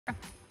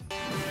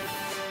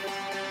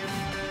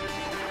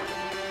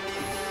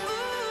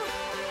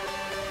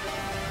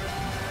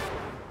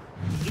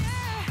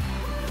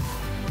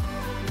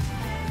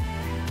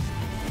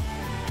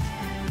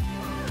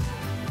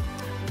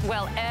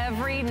Well,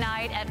 every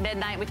night at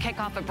midnight, we kick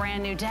off a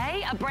brand new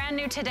day, a brand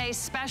new Today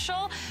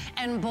special.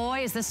 And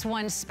boy, is this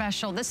one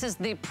special. This is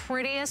the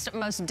prettiest,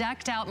 most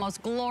decked out,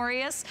 most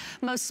glorious,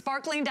 most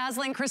sparkling,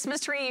 dazzling Christmas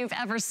tree you've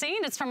ever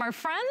seen. It's from our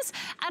friends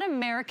at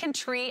American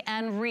Tree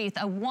and Wreath,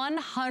 a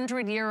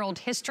 100-year-old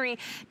history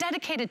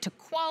dedicated to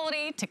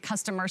quality, to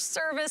customer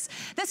service.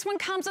 This one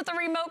comes with a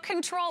remote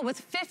control with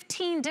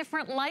 15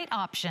 different light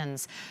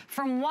options.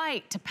 From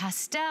white to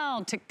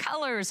pastel to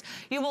colors.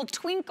 You will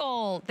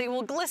twinkle, they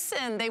will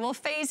glisten, they will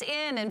phase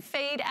in and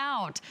fade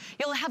out.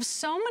 You'll have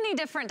so many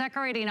different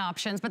decorating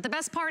options, but the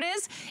best part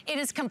is it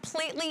is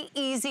completely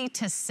easy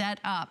to set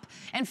up.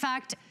 In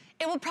fact,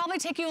 it will probably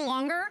take you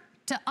longer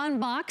to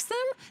unbox them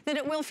than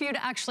it will for you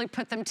to actually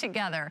put them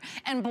together.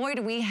 And boy,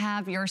 do we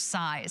have your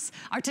size.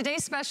 Our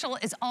today's special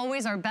is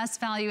always our best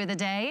value of the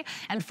day.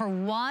 And for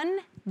one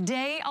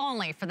day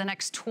only, for the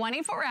next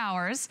 24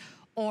 hours,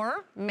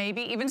 or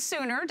maybe even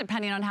sooner,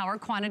 depending on how our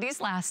quantities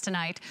last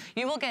tonight,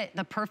 you will get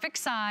the perfect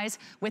size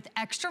with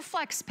extra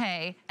flex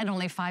pay and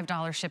only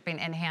 $5 shipping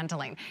and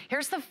handling.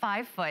 Here's the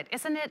 5 foot.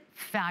 Isn't it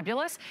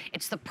fabulous?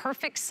 It's the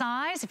perfect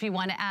size if you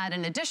want to add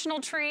an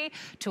additional tree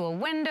to a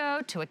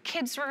window, to a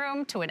kid's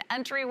room, to an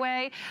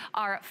entryway.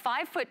 Our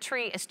 5 foot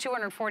tree is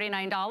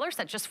 $249.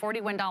 That's just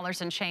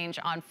 $41 and change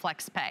on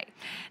flex pay.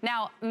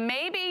 Now,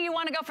 maybe you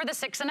want to go for the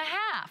 6.5.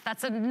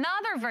 That's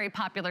another very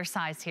popular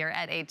size here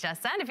at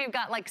HSN. If you've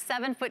got like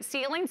 7-foot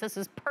ceilings, this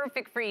is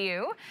perfect for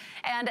you.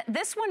 And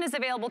this one is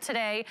available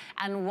today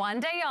and one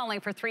day only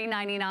for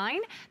 $3.99.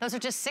 Those are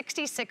just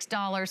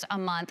 $66 a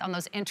month on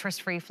those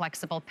interest-free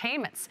flexible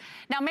payments.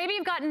 Now, maybe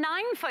you've got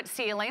 9-foot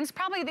ceilings,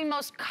 probably the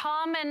most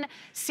common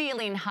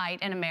ceiling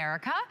height in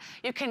America.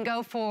 You can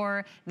go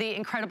for the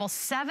incredible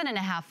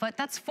 7.5 foot.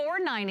 That's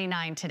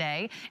 $4.99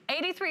 today.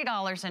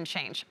 $83 and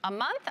change a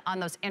month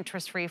on those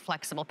interest-free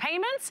flexible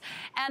payments.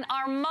 And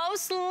our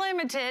most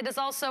limited is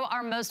also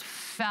our most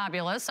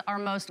fabulous, our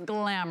most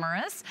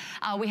glamorous.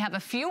 We have a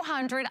few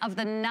hundred of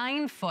the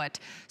 9-foot.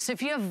 So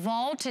if you have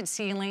vaulted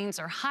ceilings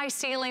or high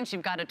ceilings,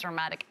 you've got a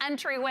dramatic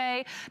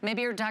entryway,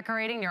 maybe you're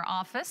decorating your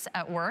office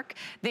at work,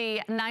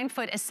 the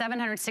 9-foot is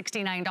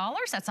 $769.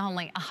 That's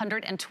only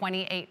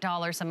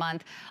 $128 a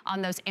month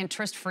on those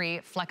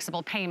interest-free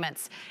flexible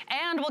payments.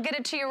 And we'll get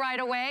it to you right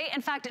away.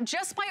 In fact,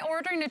 just by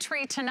ordering a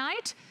tree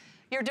tonight,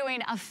 you're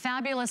doing a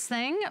fabulous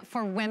thing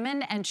for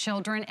women and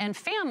children and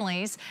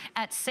families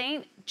at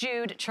St.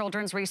 Jude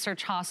Children's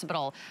Research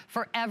Hospital.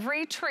 For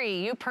every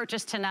tree you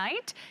purchase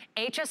tonight,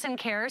 HSN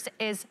Cares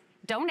is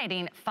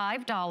donating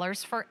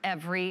 $5 for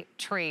every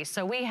tree.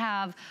 So we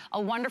have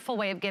a wonderful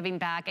way of giving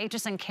back.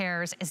 HSN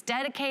Cares is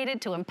dedicated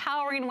to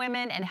empowering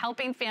women and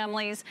helping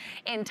families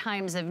in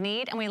times of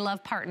need. And we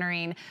love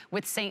partnering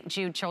with St.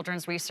 Jude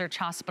Children's Research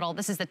Hospital.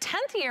 This is the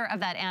 10th year of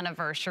that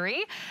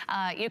anniversary.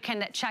 You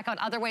can check out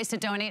other ways to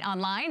donate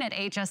online at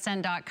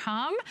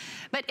hsn.com.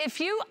 But if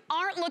you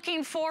aren't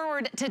looking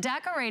forward to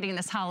decorating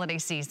this holiday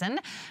season,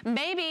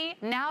 maybe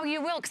now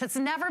you will, because it's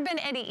never been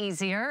any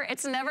easier.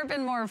 It's never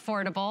been more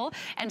affordable.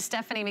 And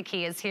Stephanie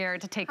McKee is here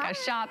to take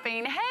us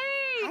shopping.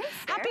 Hey,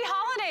 happy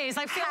holidays.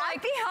 I feel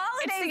like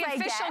it's the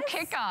official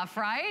kickoff,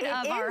 right,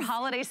 of our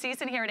holiday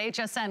season here at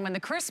HSN. When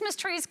the Christmas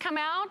trees come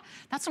out,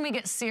 that's when we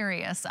get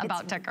serious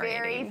about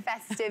decorating.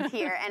 It's very festive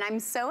here, and I'm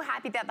so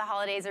happy that the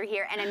holidays are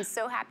here, and I'm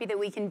so happy that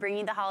we can bring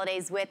you the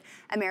holidays with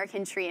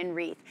American Tree and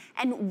Wreath.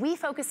 And we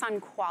focus on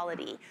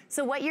quality.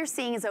 So what you're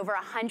seeing is over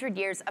 100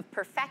 years of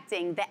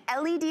perfecting the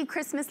LED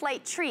Christmas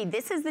light tree.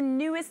 This is the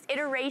newest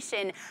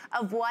iteration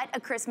of what a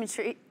Christmas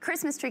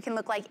tree can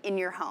look like in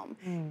your home.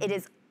 It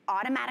is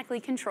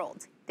automatically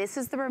controlled. This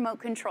is the remote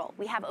control.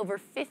 We have over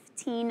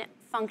 15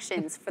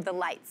 functions for the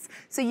lights.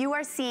 So you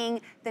are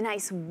seeing the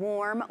nice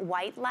warm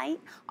white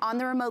light on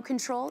the remote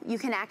control. You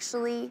can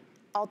actually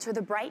alter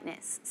the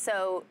brightness.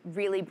 So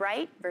really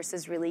bright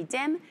versus really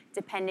dim,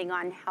 depending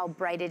on how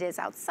bright it is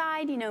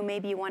outside. You know,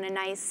 maybe you want a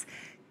nice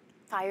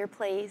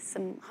fireplace,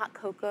 some hot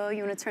cocoa,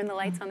 you want to turn the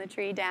lights on the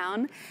tree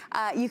down.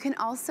 You can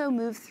also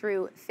move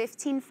through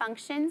 15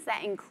 functions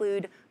that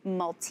include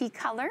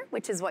multicolor,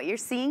 which is what you're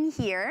seeing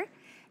here,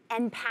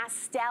 and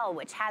pastel,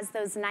 which has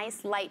those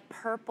nice light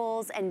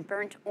purples and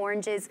burnt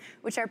oranges,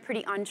 which are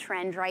pretty on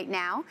trend right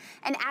now.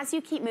 And as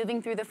you keep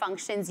moving through the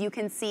functions, you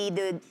can see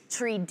the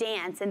tree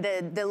dance, and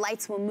the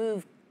lights will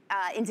move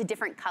into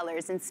different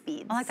colors and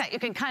speeds. I like that. You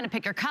can kind of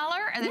pick your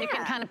color, and then you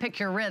can kind of pick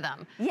your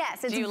rhythm.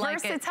 Yes, it's versatile.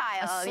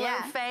 Like a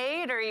slow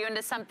fade, or are you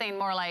into something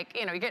more like,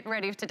 you know, you're getting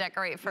ready to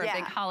decorate for a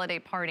big holiday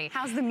party?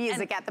 How's the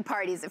music at the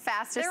party? Is it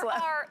fast or slow?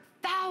 There are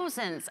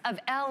thousands of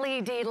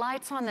LED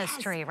lights on this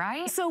tree,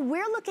 right? So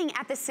we're looking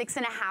at the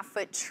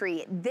 6.5-foot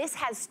tree. This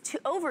has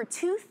over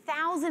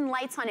 2,000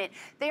 lights on it.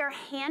 They are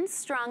hand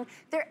strung.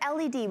 They're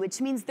LED,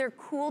 which means they're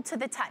cool to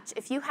the touch.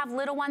 If you have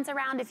little ones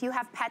around, if you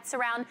have pets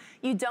around,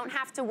 you don't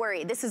have to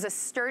worry. This is a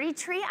sturdy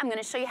tree. I'm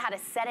gonna show you how to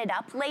set it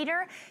up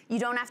later. You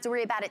don't have to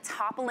worry about it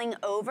toppling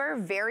over,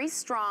 very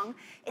strong.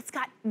 It's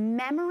got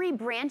memory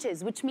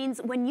branches, which means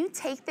when you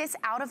take this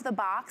out of the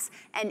box,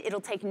 and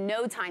it'll take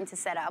no time to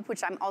set up,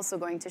 which I'm also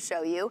going to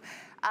show you,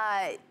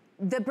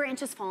 the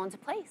branches fall into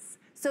place.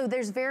 So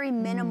there's very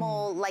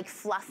minimal like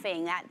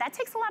fluffing. That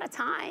takes a lot of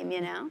time,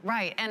 you know?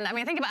 Right, and I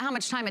mean, think about how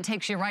much time it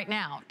takes you right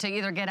now to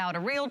either get out a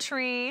real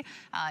tree,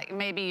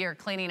 maybe you're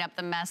cleaning up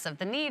the mess of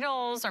the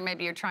needles, or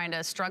maybe you're trying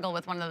to struggle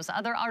with one of those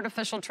other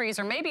artificial trees,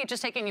 or maybe it's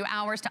just taking you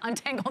hours to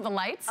untangle the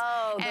lights.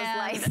 Oh, those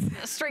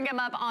lights. String them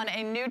up on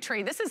a new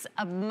tree. This is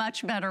a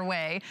much better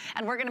way,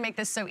 and we're gonna make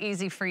this so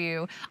easy for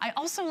you. I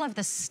also love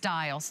the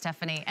style,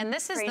 Stephanie, and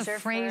this is the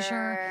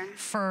Fraser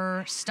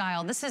fir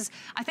style. This is,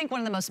 I think,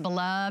 one of the most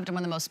beloved and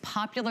one of the most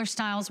popular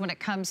styles when it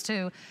comes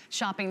to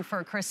shopping for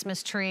a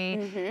Christmas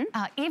tree.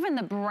 Even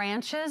the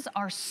branches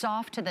are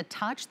soft to the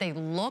touch. They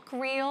look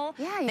real.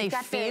 Yeah, they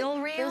feel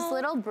real. Those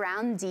little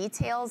brown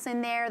details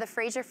in there. The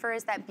Fraser fir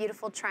is that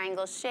beautiful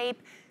triangle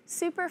shape.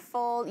 Super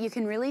full. You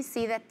can really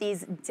see that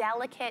these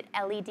delicate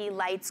LED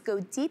lights go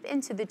deep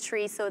into the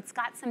tree, so it's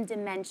got some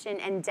dimension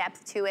and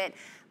depth to it.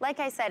 Like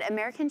I said,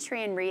 American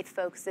Tree and Wreath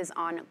focuses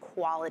on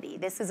quality.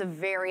 This is a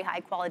very high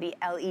quality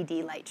LED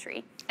light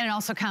tree. And it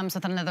also comes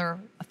with another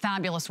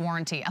fabulous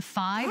warranty, a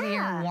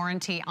 5-year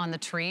warranty on the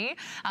tree.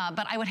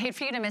 But I would hate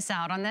for you to miss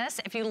out on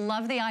this. If you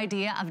love the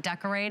idea of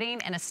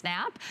decorating in a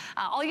snap,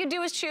 all you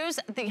do is choose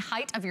the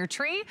height of your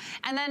tree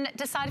and then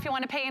decide if you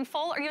want to pay in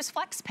full or use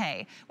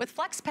FlexPay. With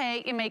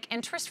FlexPay, you make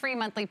interest-free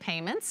monthly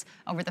payments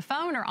over the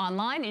phone or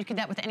online. You can do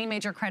that with any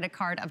major credit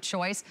card of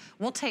choice.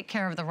 We'll take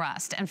care of the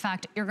rest. In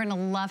fact, you're going to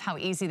love how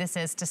easy this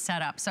is to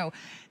set up. So,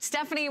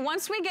 Stephanie,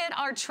 once we get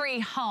our tree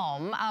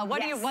home,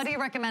 what do you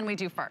recommend we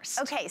do first?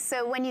 Okay,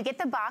 so when you get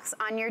the box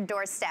on your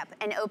doorstep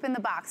and open the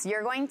box,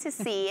 you're going to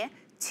see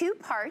 2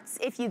 parts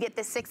if you get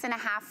the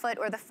 6.5-foot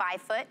or the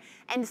 5-foot,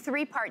 and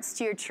 3 parts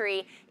to your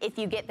tree if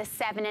you get the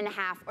 7.5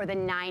 or the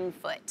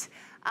 9-foot.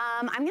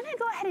 I'm gonna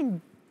go ahead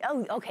and,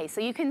 okay,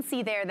 so you can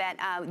see there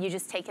that you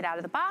just take it out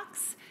of the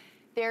box.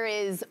 There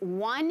is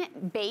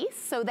 1 base,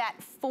 so that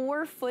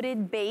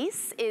 4-footed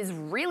base is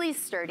really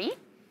sturdy.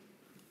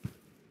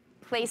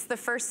 Place the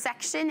first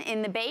section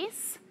in the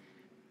base.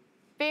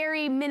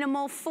 Very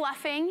minimal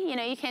fluffing, you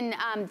know, you can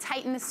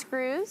tighten the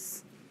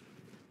screws.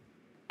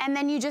 And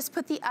then you just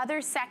put the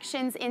other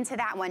sections into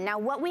that one. Now,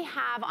 what we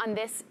have on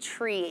this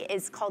tree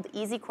is called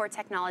Easy Core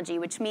technology,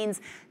 which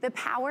means the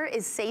power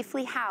is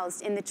safely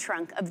housed in the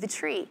trunk of the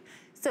tree.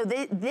 So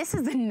this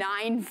is the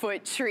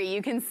 9-foot tree.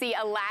 You can see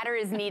a ladder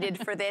is needed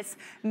for this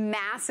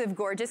massive,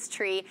 gorgeous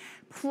tree.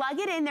 Plug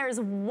it in. There's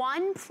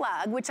 1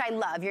 plug, which I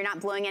love. You're not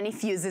blowing any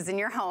fuses in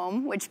your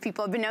home, which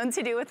people have been known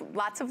to do with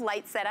lots of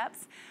light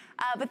setups.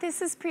 But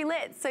this is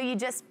pre-lit, so you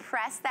just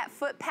press that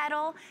foot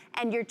pedal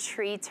and your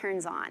tree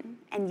turns on,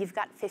 and you've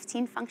got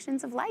 15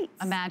 functions of lights.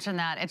 Imagine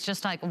that. It's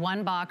just like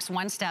 1 box,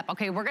 1 step.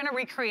 Okay, we're gonna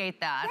recreate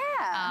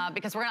that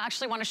because we're gonna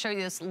actually wanna show you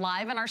this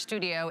live in our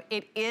studio.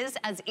 It is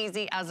as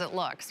easy as it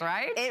looks,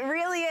 right? It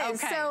really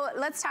is. Okay. So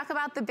let's talk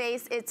about the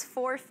base. It's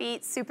 4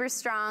 feet, super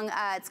strong.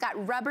 It's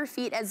got rubber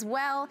feet as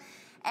well.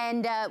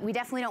 And we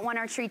definitely don't want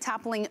our tree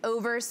toppling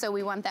over, so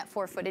we want that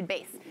 4-footed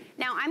base.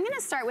 Now, I'm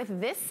gonna start with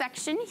this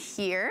section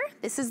here.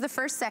 This is the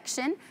first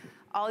section.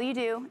 All you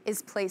do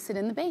is place it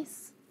in the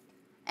base.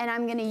 And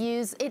I'm gonna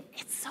use,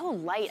 it's so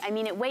light. I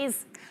mean, it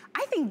weighs,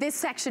 I think this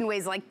section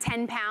weighs like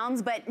 10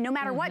 pounds, but no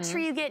matter what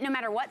tree you get, no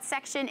matter what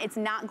section, it's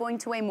not going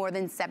to weigh more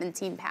than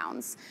 17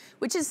 pounds,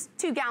 which is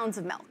 2 gallons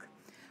of milk.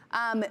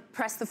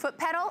 Press the foot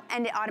pedal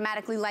and it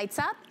automatically lights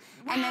up.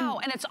 Wow,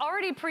 and it's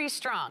already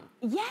pre-strung.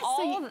 Yes.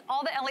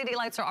 All the LED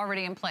lights are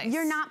already in place.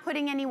 You're not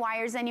putting any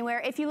wires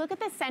anywhere. If you look at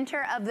the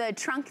center of the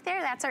trunk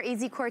there, that's our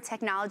Easy Core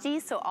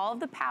technology. So all of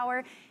the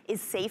power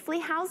is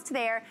safely housed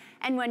there.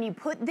 And when you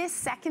put this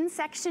second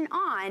section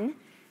on,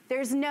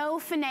 there's no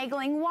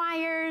finagling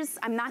wires.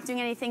 I'm not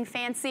doing anything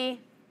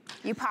fancy.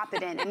 You pop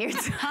it in and you're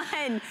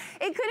done.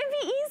 It couldn't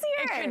be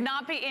easier. It could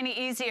not be any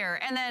easier.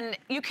 And then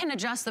you can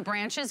adjust the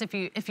branches if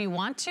you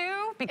want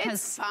to, because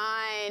it's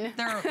fine.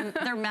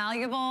 They're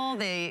malleable.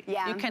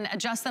 You can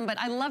adjust them, but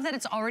I love that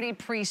it's already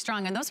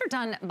pre-strung, and those are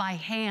done by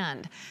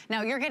hand.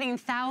 Now you're getting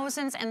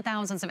thousands and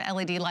thousands of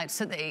LED lights,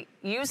 so they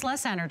use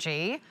less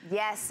energy.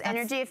 Yes,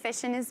 energy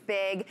efficient is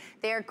big.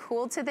 They're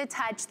cool to the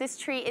touch. This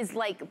tree is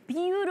like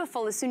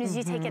beautiful as soon as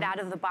you take it out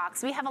of the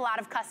box. We have a lot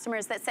of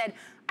customers that said,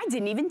 I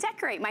didn't even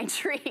decorate my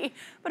tree.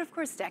 But of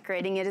course,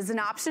 decorating it is an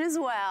option as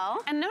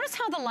well. And notice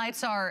how the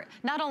lights are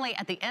not only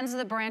at the ends of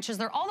the branches,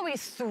 they're all the way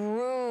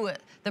through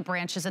the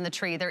branches in the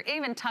tree. They're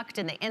even tucked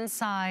in the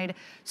inside.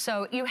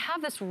 So you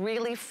have this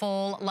really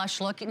full,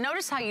 lush look.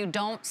 Notice how you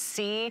don't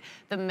see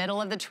the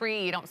middle of the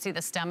tree. You don't see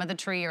the stem of the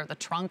tree or the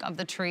trunk of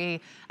the tree.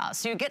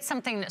 So you get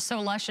something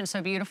so lush and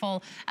so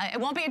beautiful. It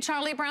won't be a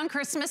Charlie Brown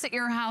Christmas at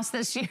your house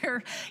this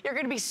year. You're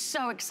gonna be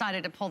so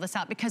excited to pull this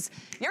out because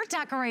you're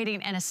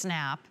decorating in a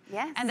snap.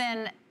 Yes. And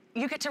then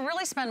you get to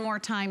really spend more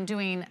time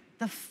doing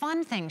the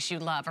fun things you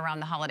love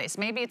around the holidays.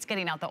 Maybe it's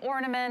getting out the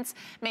ornaments,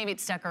 maybe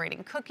it's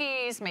decorating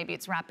cookies, maybe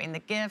it's wrapping the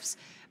gifts.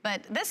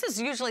 But this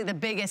is usually the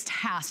biggest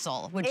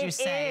hassle, would you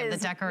say, of the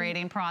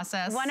decorating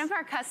process? One of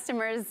our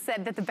customers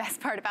said that the best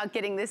part about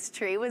getting this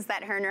tree was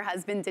that her and her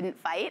husband didn't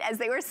fight as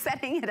they were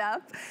setting it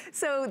up.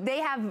 So they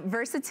have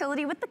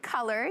versatility with the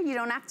color. You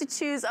don't have to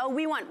choose, oh,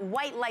 we want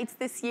white lights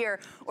this year,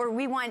 or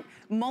we want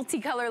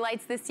multicolor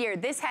lights this year.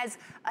 This has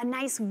a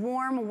nice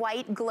warm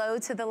white glow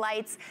to the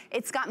lights.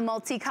 It's got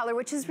multicolor,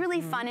 which is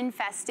really fun and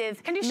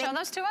festive. Can you show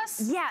those to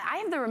us? Yeah, I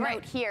have the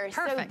remote here.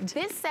 Perfect. So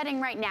this setting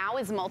right now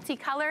is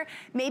multicolor.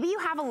 Maybe you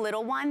have a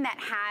little one that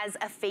has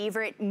a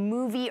favorite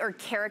movie or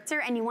character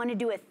and you want to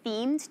do a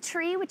themed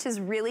tree, which is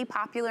really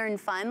popular and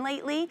fun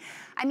lately.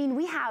 I mean,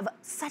 we have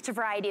such a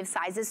variety of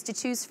sizes to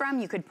choose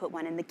from. You could put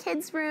one in the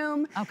kids'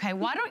 room. Okay,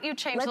 why don't you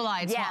change the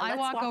lights while I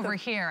walk over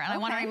here, and I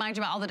want to remind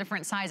you about all the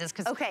different sizes,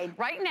 because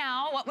right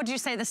now, what would you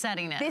say the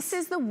setting is? This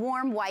is the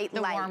warm white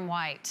light. The warm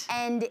white.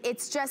 And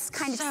it's just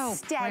kind of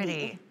steady.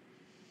 Pretty.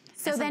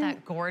 So Isn't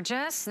that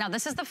gorgeous? Now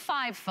this is the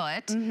 5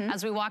 foot.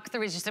 As we walk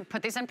through, just to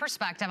put these in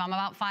perspective, I'm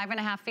about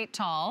 5.5 feet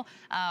tall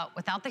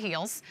without the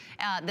heels.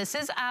 This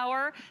is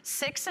our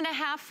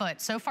 6.5 foot.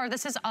 So far,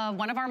 this is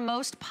one of our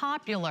most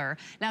popular.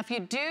 Now, if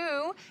you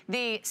do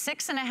the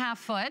 6.5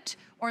 foot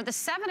or the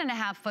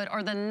 7.5 foot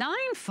or the 9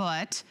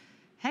 foot,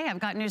 hey, I've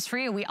got news for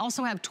you. We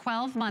also have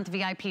 12-month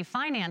VIP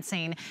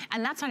financing,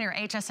 and that's on your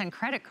HSN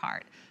credit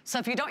card. So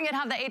if you don't yet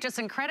have the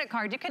HSN credit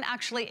card, you can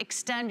actually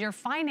extend your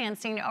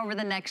financing over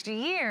the next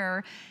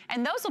year,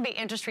 and those will be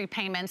interest-free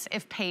payments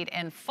if paid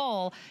in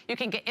full. You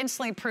can get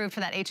instantly approved for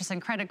that HSN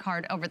credit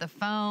card over the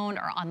phone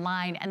or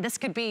online, and this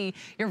could be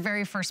your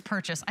very first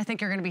purchase. I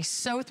think you're gonna be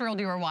so thrilled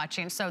you were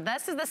watching. So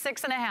this is the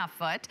 6.5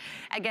 foot.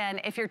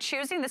 Again, if you're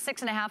choosing the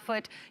 6.5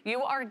 foot,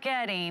 you are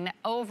getting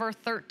over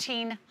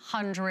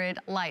 1,300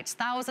 lights,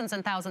 thousands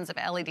and thousands of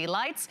LED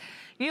lights.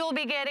 You'll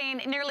be getting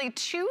nearly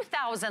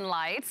 2,000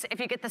 lights if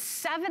you get the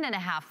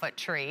 7.5 foot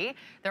tree.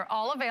 They're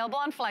all available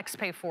on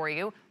FlexPay for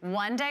you.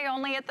 One day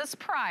only at this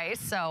price,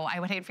 so I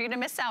would hate for you to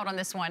miss out on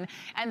this one.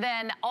 And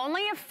then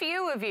only a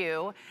few of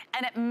you,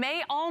 and it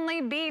may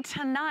only be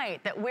tonight,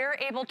 that we're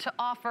able to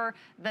offer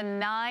the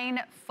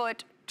 9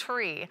 foot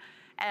tree.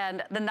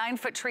 And the 9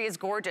 foot tree is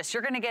gorgeous.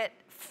 You're gonna get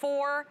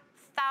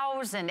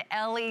 4,000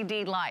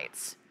 LED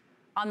lights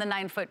on the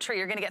 9 foot tree.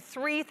 You're gonna get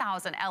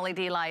 3,000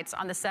 LED lights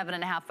on the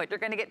 7.5 foot. You're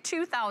gonna get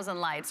 2,000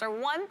 lights or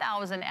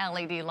 1,000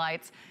 LED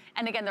lights.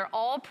 And again, they're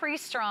all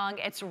pre-strung.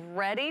 It's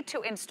ready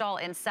to install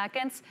in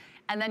seconds.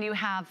 And then you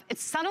have,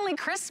 it's suddenly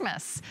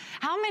Christmas.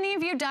 How many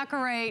of you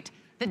decorate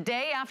the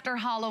day after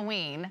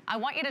Halloween? I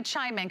want you to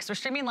chime in because we're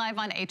streaming live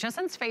on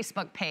HSN's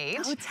Facebook page.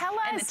 Oh, tell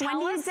us when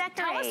you decorate.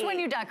 Tell us when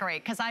you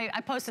decorate, because I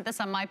posted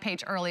this on my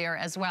page earlier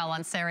as well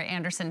on Sarah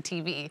Anderson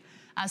TV.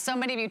 So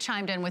many of you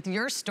chimed in with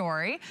your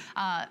story.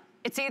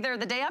 It's either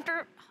the day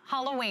after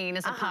Halloween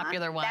is a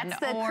popular one. That's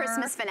the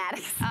Christmas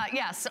fanatics.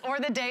 Yes, or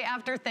the day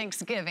after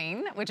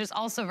Thanksgiving, which is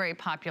also very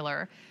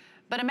popular.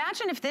 But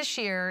imagine if this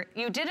year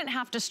you didn't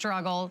have to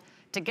struggle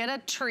to get a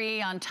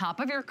tree on top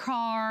of your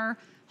car,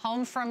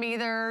 home from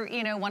either,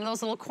 you know, one of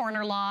those little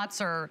corner lots,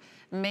 or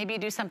maybe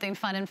do something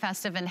fun and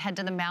festive and head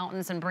to the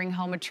mountains and bring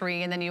home a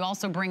tree. And then you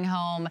also bring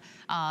home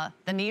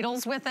the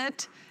needles with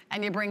it.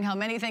 And you bring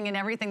home anything and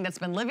everything that's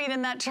been living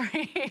in that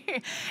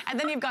tree. And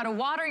then you've got to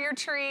water your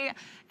tree.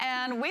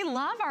 And we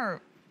love our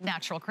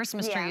natural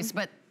Christmas trees,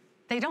 but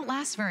they don't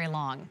last very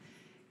long.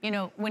 You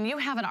know, when you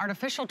have an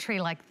artificial tree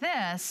like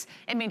this,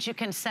 it means you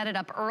can set it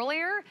up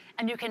earlier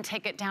and you can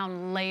take it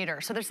down later.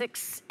 So there's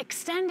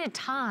extended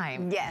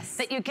time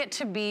that you get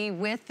to be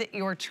with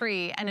your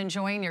tree and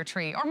enjoying your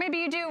tree. Or maybe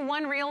you do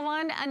one real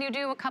one and you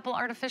do a couple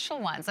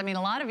artificial ones. I mean,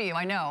 a lot of you,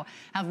 I know,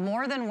 have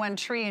more than one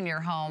tree in your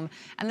home,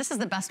 and this is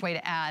the best way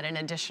to add an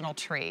additional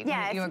tree.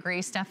 Yeah, you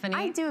agree, Stephanie?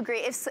 I do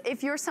agree.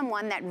 If you're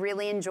someone that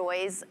really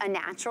enjoys a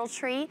natural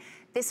tree,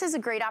 this is a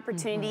great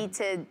opportunity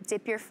to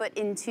dip your foot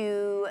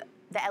into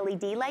the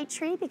LED light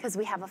tree, because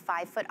we have a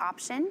 5 foot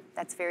option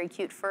that's very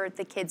cute for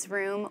the kids'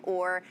 room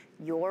or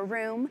your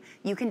room.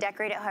 You can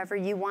decorate it however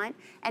you want,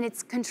 and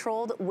it's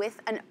controlled with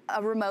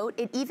a remote.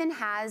 It even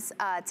has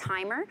a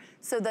timer,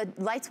 so the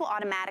lights will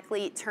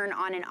automatically turn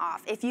on and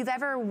off. If you've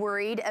ever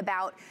worried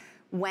about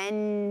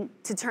when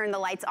to turn the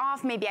lights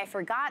off, maybe I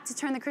forgot to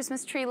turn the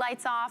Christmas tree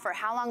lights off, or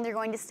how long they're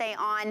going to stay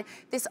on,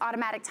 this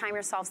automatic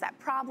timer solves that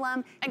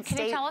problem. And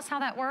can you tell us how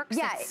that works?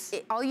 Yeah,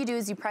 all you do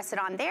is you press it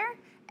on there,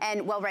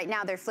 and well, right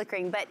now they're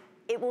flickering, but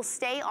it will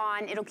stay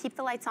on. It'll keep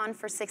the lights on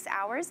for 6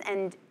 hours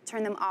and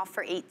turn them off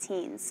for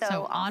 18.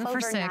 So on for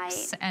overnight.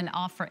 6 and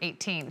off for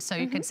 18. So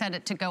you could set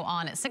it to go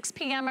on at 6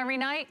 p.m. every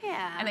night.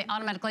 Yeah. And they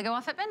automatically go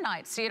off at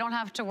midnight. So you don't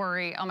have to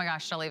worry, oh my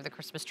gosh, should I leave the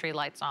Christmas tree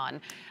lights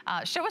on?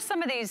 Show us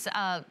some of these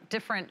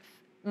different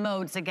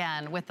modes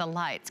again with the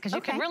lights, because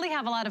you can really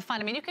have a lot of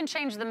fun. I mean, you can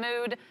change the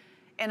mood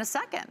in a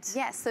second.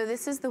 Yes, so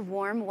this is the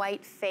warm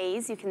white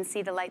phase. You can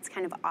see the lights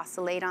kind of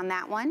oscillate on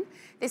that one.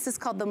 This is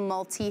called the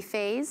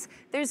multi-phase.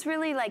 There's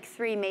really like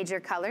 3 major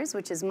colors,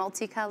 which is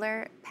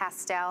multicolor,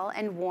 pastel,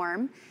 and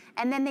warm.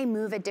 And then they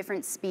move at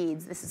different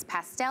speeds. This is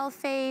pastel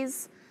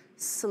phase,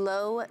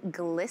 slow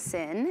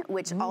glisten,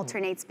 which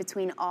alternates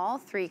between all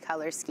 3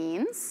 color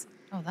schemes.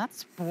 Oh,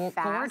 that's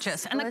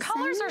gorgeous. And the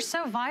colors are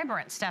so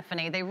vibrant,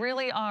 Stephanie. They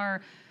really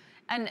are.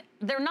 And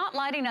they're not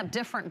lighting up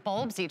different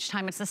bulbs each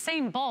time. It's the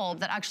same bulb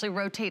that actually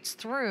rotates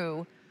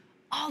through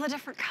all the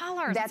different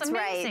colors. That's it's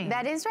amazing. right.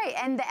 That is right.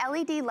 And the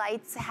LED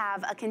lights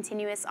have a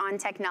continuous on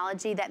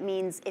technology. That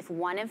means if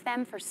one of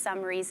them for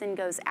some reason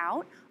goes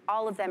out,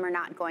 all of them are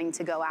not going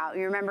to go out.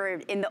 You remember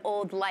in the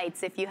old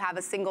lights, if you have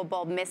a single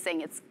bulb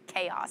missing, it's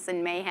chaos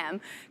and mayhem.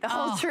 The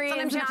whole tree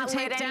is not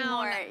lit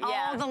anymore.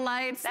 All the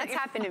lights. That's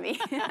happened to me.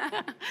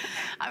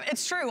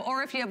 It's true.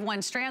 Or if you have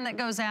one strand that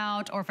goes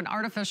out, or if an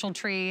artificial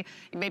tree,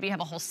 maybe you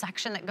have a whole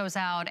section that goes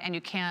out and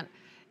you can't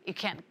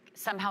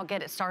somehow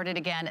get it started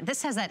again.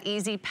 This has that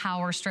easy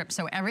power strip,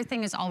 so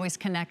everything is always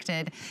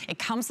connected. It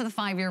comes with a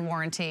 5-year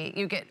warranty.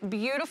 You get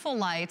beautiful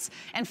lights.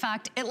 In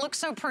fact, it looks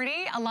so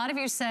pretty. A lot of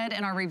you said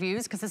in our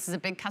reviews, because this is a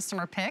big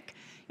customer pick,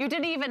 you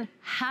didn't even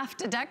have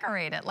to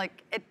decorate it.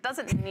 Like, it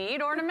doesn't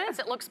need ornaments.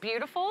 It looks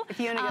beautiful. If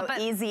you want to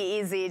go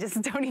easy, just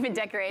don't even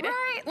decorate it.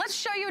 Right. Let's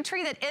show you a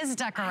tree that is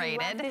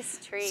decorated. I love this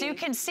tree. So you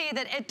can see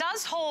that it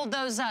does hold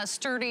those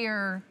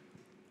sturdier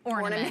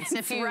ornaments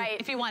if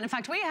you want. In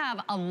fact, we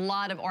have a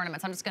lot of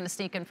ornaments. I'm just going to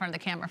sneak in front of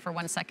the camera for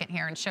 1 second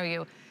here and show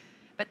you.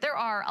 But there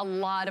are a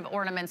lot of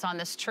ornaments on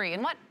this tree.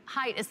 And what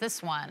height is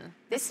this one?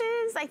 This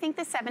is, I think,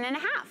 the 7.5.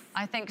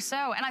 I think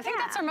so. And I think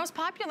that's our most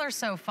popular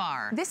so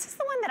far. This is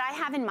the one that I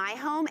have in my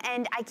home,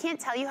 and I can't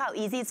tell you how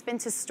easy it's been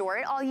to store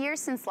it all year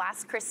since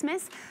last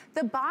Christmas.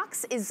 The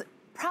box is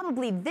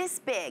probably this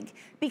big,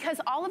 because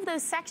all of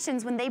those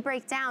sections, when they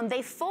break down,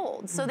 they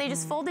fold. So they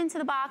just fold into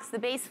the box, the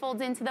base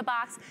folds into the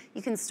box.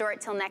 You can store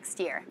it till next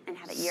year and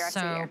have it year after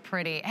year. So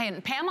pretty. Hey,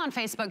 and Pam on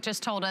Facebook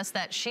just told us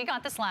that she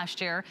got this last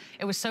year.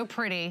 It was so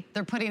pretty.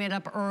 They're putting it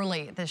up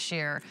early this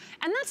year.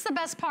 And that's the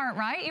best part,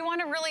 right? You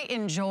want to really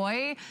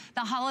enjoy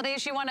the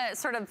holidays. You want to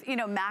sort of, you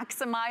know,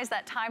 maximize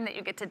that time that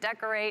you get to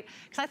decorate.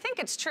 Because I think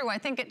it's true. I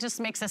think it just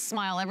makes us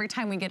smile every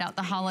time we get out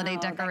the holiday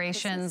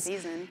decorations.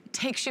 It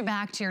takes you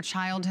back to your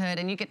childhood,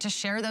 and you get to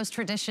share those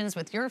traditions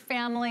with your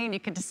family, and you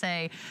get to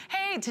say,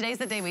 hey, today's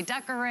the day we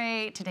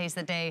decorate, today's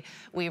the day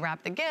we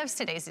wrap the gifts,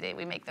 today's the day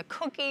we make the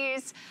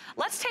cookies.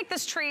 Let's take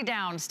this tree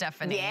down,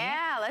 Stephanie.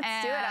 Yeah, let's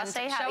do it. I'll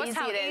show you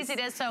how easy it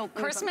is. So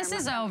Christmas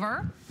is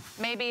over.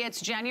 Maybe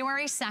it's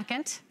January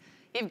 2nd.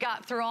 You've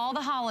got through all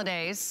the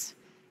holidays,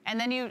 and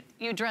then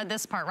you dread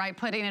this part, right?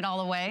 Putting it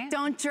all away.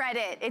 Don't dread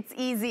it. It's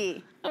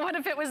easy. What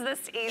if it was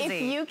this easy?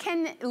 If you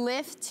can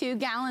lift 2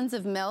 gallons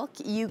of milk,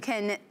 you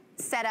can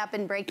set up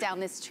and break down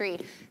this tree.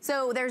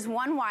 So there's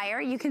one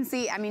wire. You can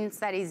see, I mean, it's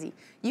that easy.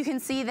 You can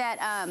see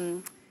that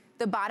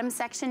the bottom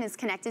section is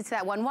connected to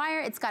that one wire.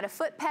 It's got a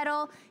foot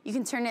pedal. You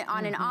can turn it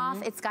on and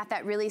off. It's got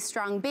that really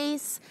strong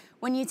base.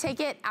 When you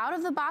take it out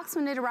of the box,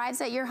 when it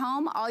arrives at your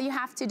home, all you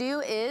have to do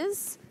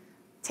is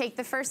take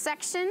the first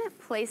section,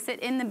 place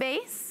it in the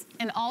base.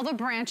 And all the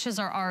branches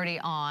are already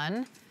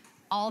on.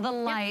 All the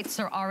lights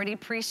are already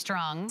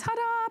pre-strung.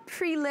 Ta-da!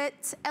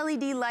 Pre-lit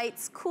LED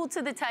lights, cool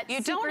to the touch,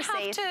 You don't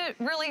have to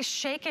really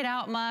shake it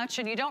out much,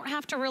 and you don't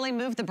have to really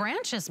move the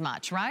branches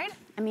much, right?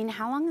 I mean,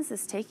 how long is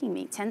this taking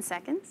me? 10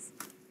 seconds?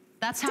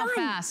 That's how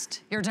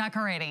fast you're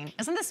decorating.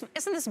 Isn't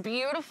this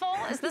beautiful?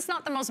 Is this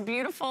not the most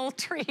beautiful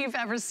tree you've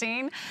ever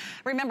seen?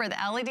 Remember, the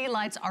LED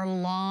lights are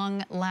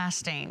long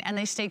lasting, and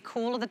they stay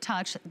cool to the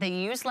touch. They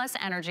use less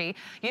energy.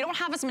 You don't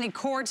have as many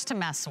cords to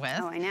mess with.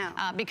 Oh, I know.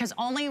 Because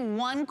only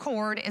one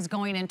cord is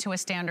going into a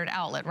standard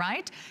outlet,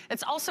 right?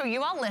 It's also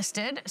UL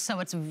listed, so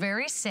it's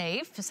very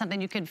safe,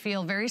 something you could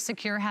feel very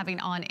secure having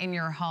on in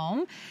your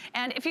home.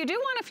 And if you do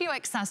want a few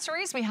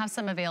accessories, we have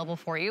some available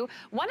for you.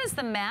 One is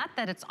the mat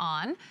that it's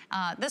on.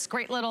 This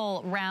great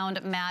little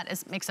round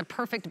mat makes a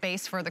perfect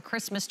base for the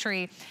Christmas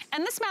tree.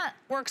 And this mat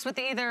works with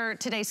either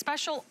today's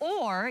special,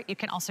 or you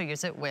can also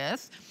use it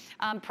with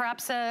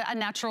perhaps a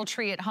natural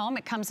tree at home.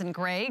 It comes in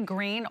gray,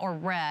 green, or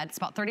red. It's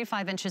about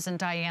 35 inches in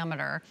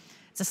diameter.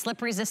 It's a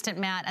slip-resistant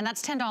mat, and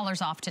that's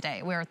 $10 off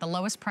today. We're at the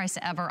lowest price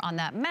ever on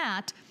that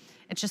mat.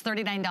 It's just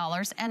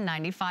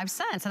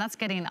 $39.95, and that's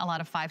getting a lot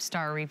of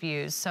 5-star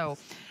reviews. So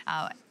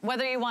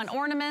whether you want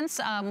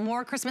ornaments,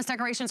 more Christmas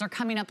decorations are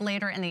coming up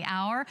later in the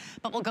hour,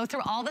 but we'll go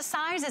through all the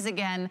sizes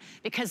again,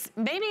 because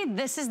maybe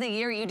this is the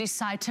year you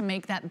decide to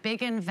make that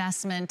big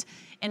investment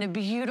in a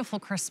beautiful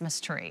Christmas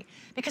tree.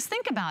 Because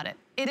think about it,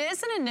 it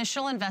is an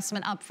initial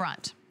investment up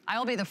front. I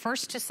will be the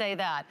first to say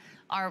that.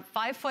 Our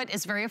 5-foot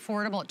is very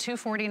affordable at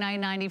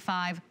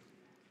 $249.95.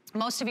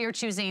 Most of you are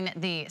choosing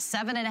the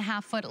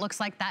 7.5 foot, it looks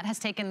like that has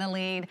taken the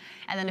lead.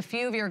 And then a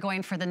few of you are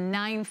going for the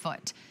 9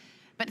 foot.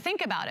 But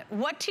think about it.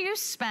 What do you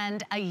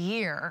spend a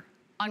year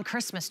on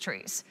Christmas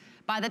trees?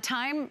 By the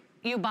time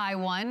you buy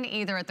one,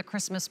 either at the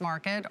Christmas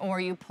market or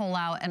you pull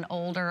out an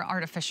older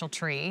artificial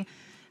tree,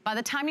 by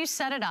the time you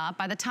set it up,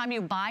 by the time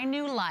you buy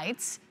new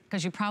lights,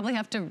 because you probably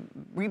have to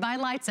rebuy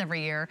lights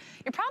every year,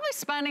 you're probably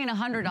spending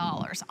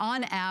 $100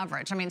 on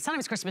average. I mean,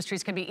 sometimes Christmas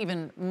trees can be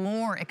even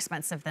more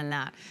expensive than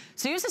that.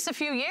 So use this a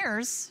few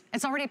years,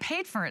 it's already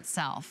paid for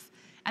itself.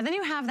 And then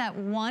you have that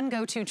one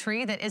go-to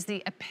tree that is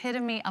the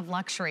epitome of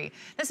luxury.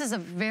 This is a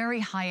very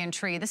high-end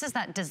tree. This is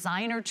that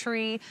designer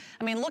tree.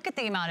 I mean, look at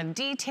the amount of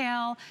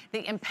detail,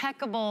 the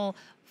impeccable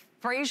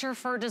Fraser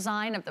fir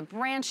design of the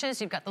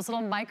branches. You've got those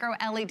little micro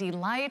LED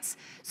lights.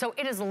 So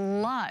it is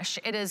lush.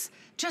 It is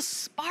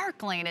just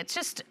sparkling. It's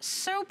just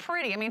so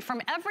pretty. I mean, from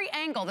every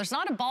angle, there's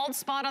not a bald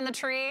spot on the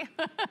tree.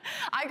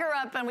 I grew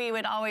up and we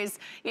would always,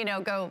 you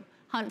know, go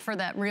hunt for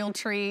that real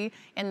tree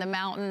in the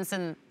mountains.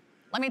 And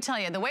let me tell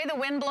you, the way the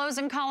wind blows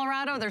in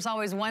Colorado, there's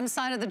always one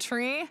side of the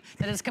tree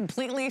that is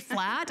completely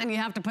flat and you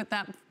have to put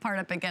that part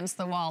up against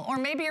the wall. Or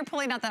maybe you're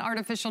pulling out that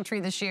artificial tree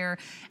this year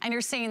and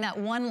you're seeing that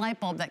one light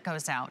bulb that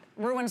goes out,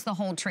 ruins the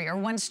whole tree, or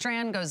one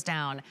strand goes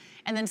down,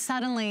 and then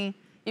suddenly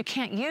you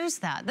can't use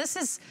that. This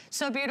is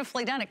so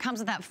beautifully done. It comes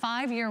with that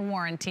 5-year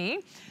warranty.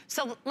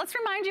 So let's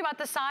remind you about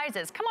the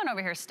sizes. Come on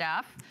over here,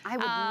 Steph. I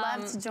would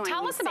love to join you,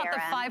 Tell us about the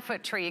Sarah.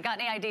 5-foot tree. You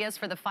got any ideas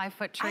for the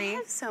 5-foot tree? I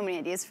have so many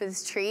ideas for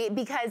this tree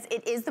because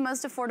it is the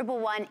most affordable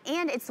one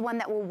and it's the one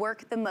that will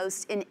work the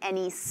most in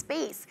any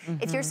space.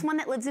 If you're someone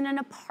that lives in an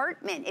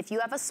apartment, if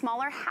you have a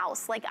smaller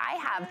house like I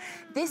have,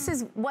 this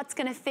is what's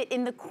gonna fit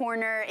in the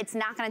corner. It's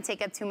not gonna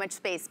take up too much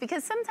space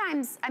because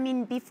sometimes, I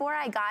mean, before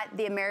I got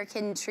the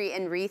American tree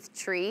and wreath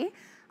tree,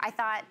 I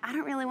thought, I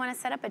don't really want to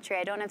set up a tree.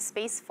 I don't have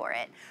space for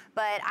it.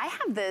 But I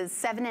have the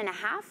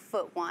 7.5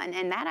 foot one,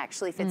 and that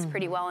actually fits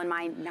pretty well in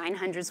my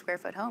 900 square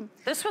foot home.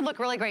 This would look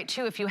really great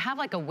too if you have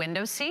like a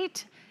window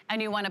seat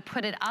and you want to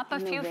put it up a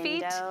few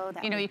feet.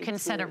 You know, you can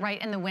set it right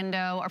in the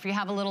window, or if you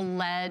have a little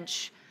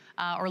ledge,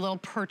 or a little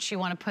perch you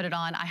want to put it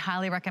on, I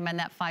highly recommend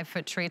that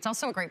 5-foot tree. It's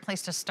also a great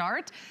place to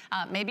start.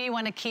 Maybe you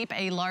want to keep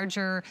a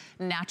larger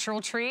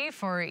natural tree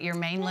for your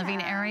main living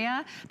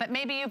area, but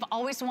maybe you've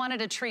always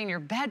wanted a tree in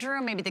your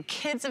bedroom. Maybe the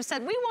kids have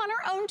said, we want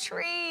our own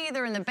tree,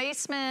 either in the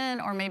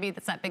basement, or maybe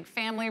it's that big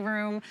family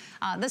room.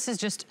 This is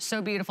just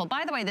so beautiful.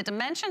 By the way, the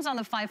dimensions on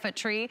the 5-foot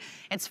tree,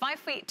 it's 5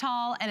 feet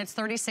tall and it's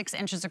 36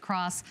 inches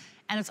across.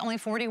 And it's only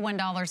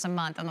 $41 a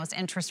month on those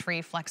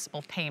interest-free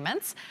flexible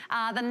payments.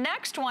 The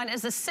next one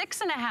is a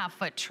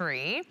 6.5-foot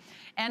tree.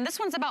 And this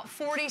one's about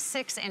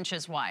 46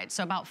 inches wide,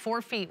 so about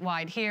 4 feet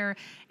wide here.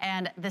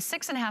 And the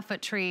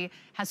 6.5-foot tree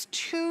has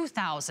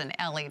 2,000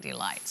 LED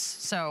lights.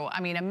 So,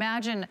 I mean,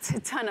 imagine. It's a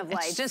ton of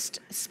lights. It's just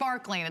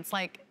sparkling. It's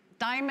like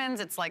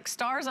diamonds, it's like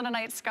stars in a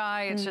night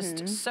sky. It's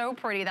just so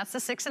pretty. That's the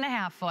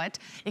 6.5 foot.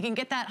 You can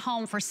get that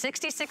home for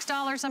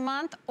 $66 a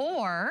month,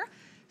 or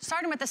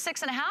starting with the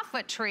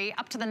 6.5-foot tree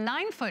up to the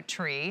 9-foot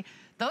tree.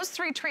 Those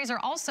 3 trees are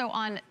also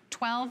on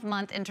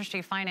 12-month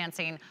interest-free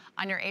financing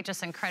on your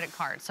HSN credit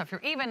card. So if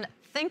you're even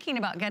thinking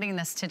about getting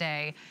this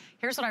today,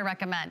 here's what I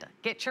recommend.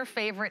 Get your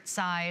favorite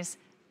size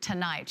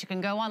tonight. You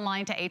can go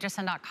online to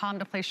hsn.com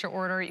to place your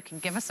order. You can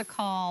give us a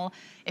call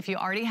if you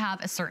already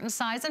have a certain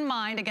size in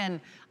mind.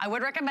 Again, I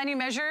would recommend you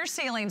measure your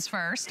ceilings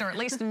first, or at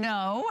least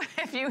know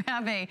if you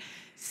have a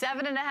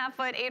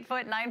 7.5-foot,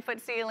 8-foot,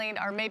 9-foot ceiling,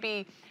 or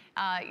maybe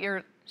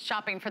you're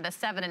shopping for the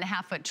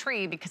 7.5-foot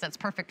tree because it's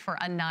perfect for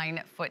a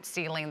 9-foot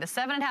ceiling. The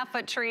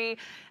 7.5-foot tree,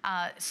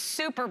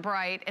 super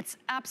bright. It's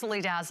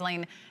absolutely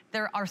dazzling.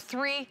 There are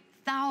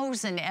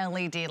 3,000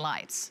 LED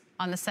lights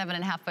on the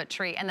 7.5-foot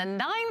tree, and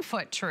the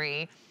 9-foot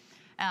tree,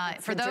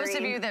 for those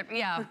of you that,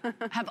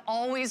 have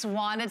always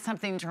wanted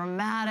something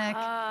dramatic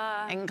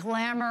and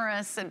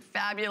glamorous and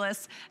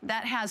fabulous,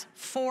 that has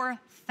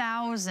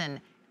 4,000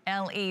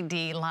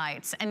 LED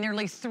lights and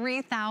nearly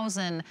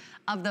 3,000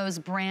 of those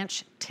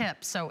branch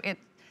tips. So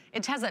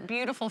it has that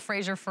beautiful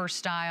Fraser fir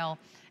style.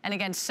 And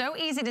again, so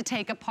easy to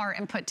take apart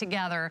and put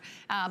together.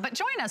 But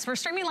join us. We're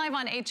streaming live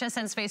on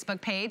HSN's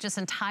Facebook page this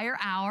entire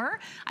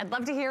hour. I'd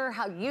love to hear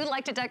how you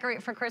like to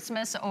decorate for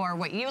Christmas, or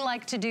what you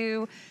like to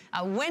do.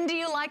 When do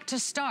you like to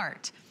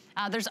start?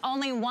 There's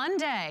only one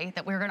day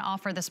that we're going to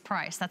offer this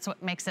price. That's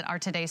what makes it our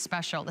today's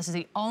special. This is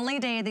the only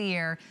day of the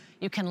year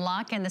you can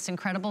lock in this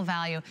incredible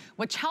value,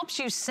 which helps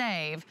you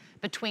save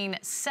between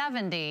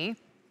 $70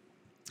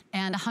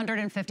 and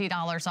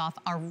 $150 off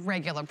our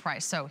regular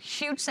price. So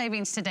huge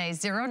savings today.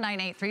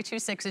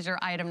 098326 is your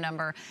item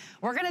number.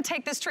 We're gonna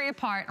take this tree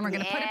apart and we're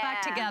gonna put it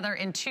back together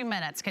in 2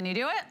 minutes. Can you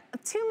do it?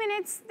 2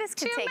 minutes, this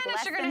could take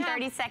less than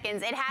 30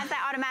 seconds. It has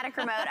that automatic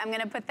remote. I'm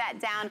gonna put that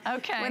down.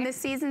 Okay. When the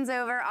season's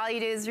over, all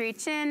you do is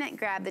reach in,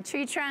 grab the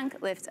tree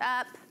trunk, lift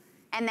up,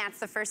 and that's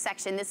the first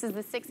section. This is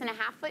the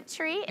 6.5-foot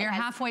tree. You're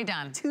halfway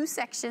done. 2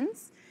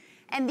 sections.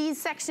 And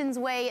these sections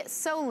weigh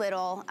so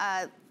little,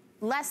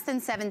 less than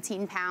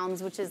 17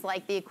 pounds, which is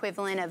like the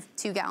equivalent of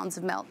 2 gallons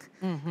of milk.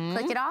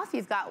 Click it off,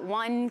 you've got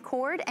 1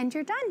 cord, and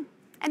you're done.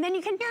 and then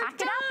you can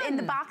pack it up in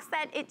the box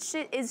that it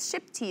is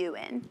shipped to you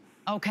in.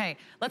 Okay,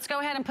 let's go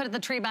ahead and put the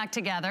tree back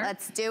together.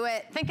 Let's do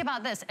it. Think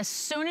about this. As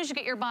soon as you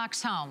get your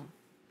box home,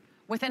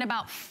 within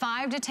about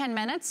 5 to 10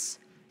 minutes,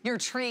 your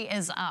tree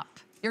is up.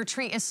 Your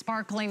tree is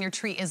sparkling, your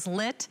tree is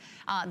lit.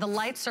 The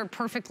lights are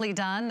perfectly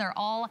done. They're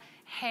all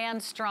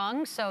hand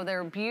strung, so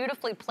they're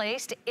beautifully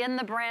placed in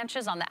the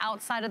branches, on the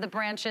outside of the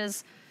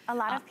branches. A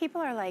lot of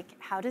people are like,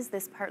 how does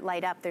this part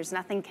light up? There's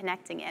nothing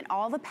connecting it.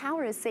 All the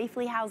power is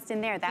safely housed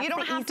in there. That's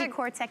the easy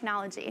core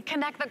technology.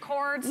 Connect the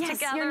cords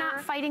together. You're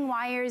not fighting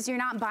wires. You're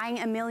not buying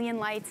a million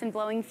lights and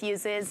blowing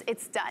fuses.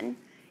 It's done.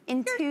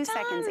 In 2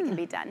 seconds, it can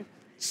be done.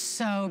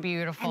 So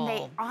beautiful. And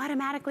they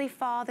automatically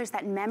fall. There's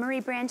that memory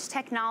branch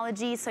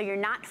technology, so you're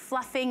not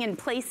fluffing and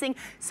placing.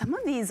 Some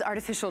of these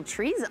artificial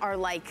trees are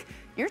like,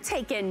 you're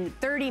taking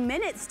 30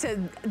 minutes to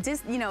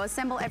just,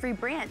 assemble every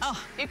branch.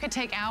 Oh, you could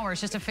take hours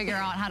just to figure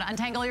out how to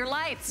untangle your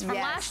lights from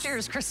last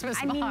year's Christmas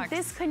box. I mean,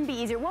 this couldn't be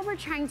easier. What we're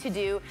trying to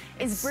do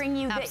is bring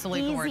you the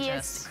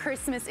easiest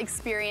Christmas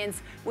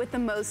experience with the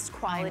most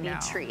quality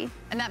tree.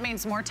 And that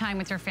means more time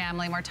with your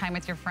family, more time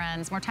with your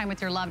friends, more time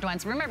with your loved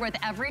ones. Remember, with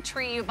every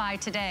tree you buy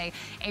today,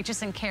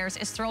 HSN Cares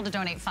is thrilled to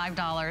donate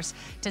 $5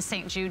 to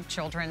St. Jude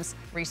Children's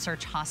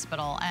Research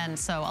Hospital. And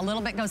so a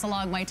little bit goes a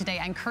long way today.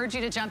 I encourage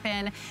you to jump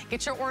in,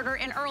 get your order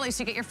in early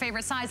so you get your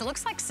favorite size. It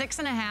looks like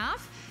 6.5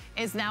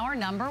 is now our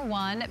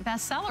 #1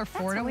 bestseller,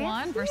 4 to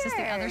 1 versus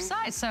the other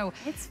side. So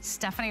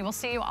Stephanie, we'll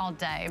see you all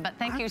day, but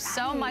thank you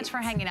so much for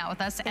hanging out with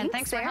us. And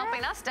thanks for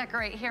helping us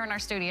decorate here in our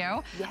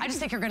studio. I just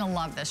think you're gonna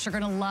love this. You're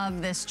gonna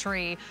love this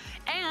tree.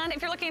 And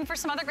if you're looking for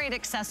some other great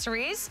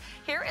accessories,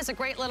 here is a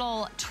great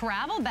little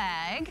travel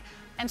bag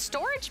and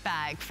storage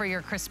bag for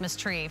your Christmas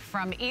tree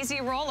from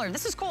Easy Roller.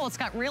 This is cool. It's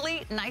got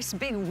really nice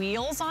big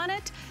wheels on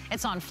it.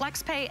 It's on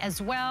FlexPay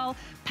as well.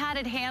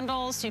 Padded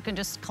handles, so you can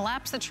just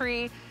collapse the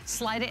tree,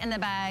 slide it in the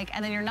bag,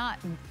 and then you're not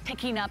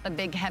picking up a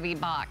big heavy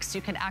box.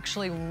 You can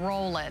actually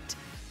roll it.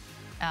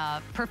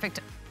 Perfect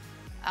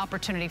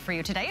opportunity for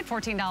you today at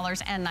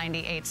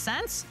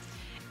 $14.98.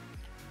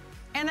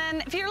 And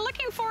then if you're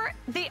looking for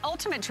the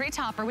ultimate tree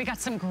topper, we got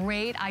some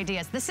great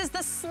ideas. This is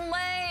the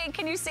sleigh.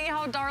 Can you see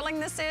how darling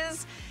this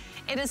is?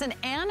 It is an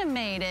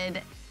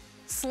animated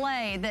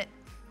sleigh that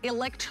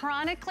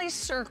electronically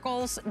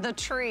circles the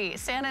tree.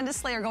 Santa and his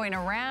sleigh are going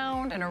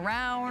around and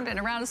around and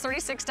around. It's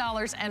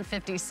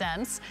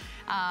 $36.50.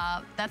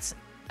 That's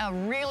a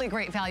really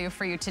great value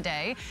for you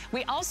today.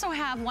 We also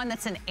have one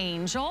that's an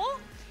angel.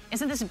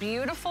 Isn't this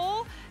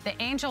beautiful?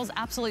 The angel is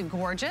absolutely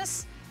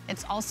gorgeous.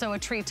 It's also a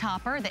tree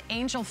topper. The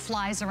angel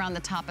flies around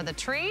the top of the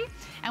tree.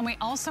 And we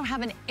also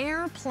have an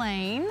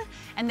airplane.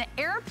 And the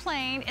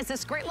airplane is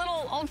this great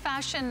little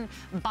old-fashioned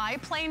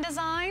biplane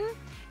design.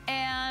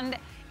 And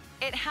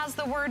it has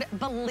the word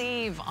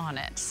believe on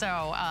it.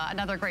 So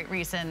another great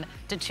reason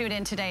to tune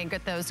in today and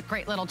get those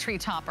great little tree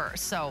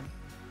toppers. So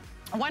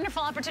a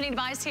wonderful opportunity to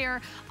buy us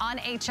here on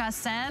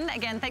HSN.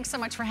 Again, thanks so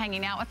much for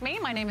hanging out with me.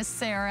 My name is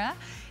Sarah.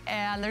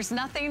 And there's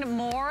nothing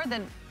more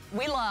than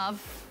we love.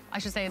 I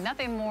should say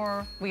nothing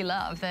more we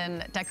love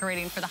than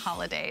decorating for the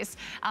holidays.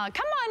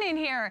 Come on in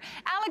here.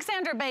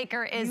 Alexandra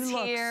Baker is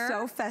here. You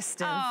look so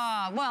festive.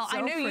 Well, so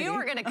I knew you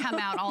were gonna come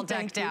out all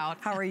decked out.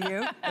 How are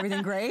you?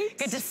 Everything great?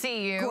 Good to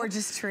see you.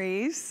 Gorgeous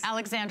trees.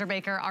 Alexandra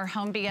Baker, our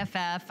home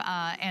BFF,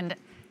 and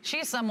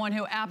she's someone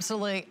who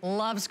absolutely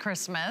loves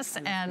Christmas,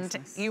 and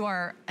you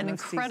are an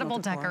incredible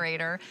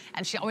decorator,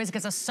 and she always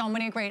gives us so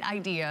many great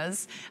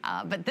ideas.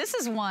 But this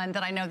is one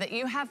that I know that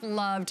you have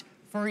loved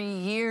for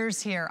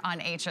years here on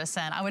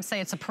HSN. I would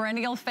say it's a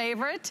perennial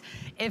favorite,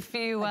 if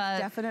you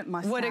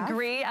would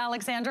agree,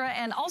 Alexandra.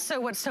 And also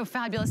what's so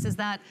fabulous is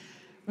that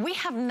we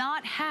have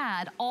not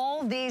had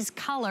all these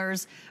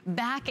colors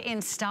back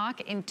in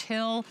stock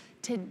until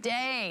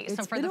today.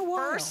 So for the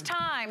first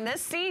time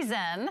this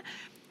season,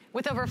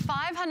 with over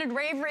 500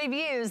 rave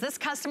reviews, this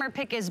customer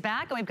pick is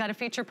back, and we've got a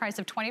feature price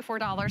of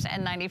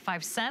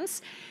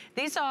 $24.95.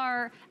 These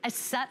are a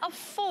set of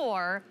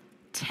 4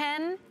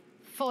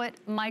 10-foot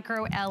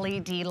micro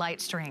LED light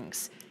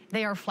strings.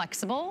 They are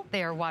flexible,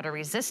 they are water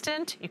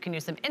resistant, you can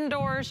use them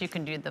indoors, you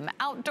can do them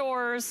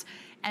outdoors,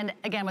 and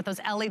again, with those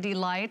LED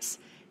lights,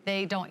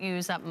 they don't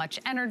use up much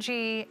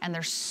energy, and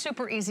they're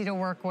super easy to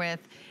work with,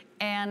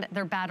 and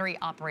they're battery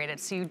operated,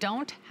 so you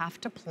don't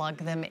have to plug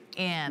them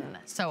in.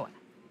 So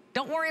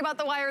don't worry about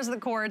the wires or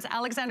the cords.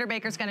 Alexandra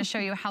Baker's gonna show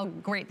you how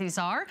great these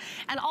are.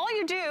 And all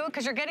you do,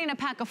 because you're getting a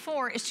pack of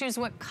 4, is choose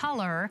what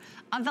color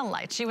of the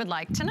lights you would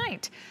like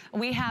tonight.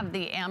 We have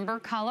the amber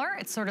color.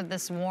 It's sort of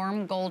this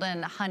warm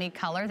golden honey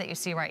color that you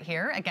see right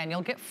here. Again,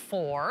 you'll get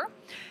 4.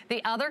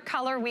 The other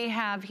color we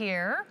have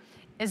here,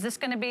 is this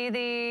gonna be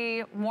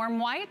the warm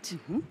white?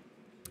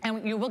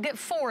 And you will get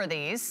 4 of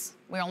these.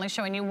 We're only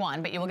showing you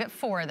 1, but you will get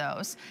 4 of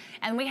those.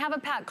 And we have a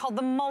pack called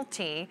the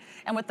multi,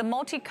 and with the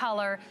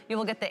multi-color, you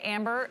will get the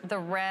amber, the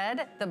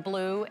red, the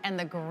blue, and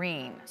the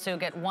green. So you'll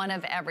get 1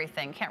 of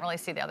everything. Can't really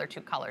see the other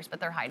 2 colors, but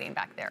they're hiding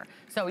back there.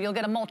 So you'll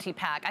get a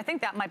multi-pack. I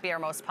think that might be our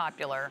most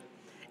popular.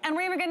 And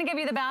we're even gonna give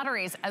you the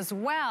batteries as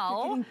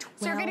well.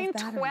 So you're getting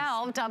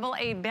 12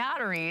 AA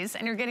batteries,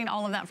 and you're getting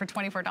all of that for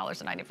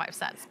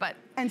 $24.95.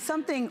 And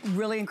something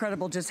really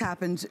incredible just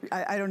happened.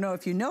 I don't know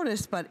if you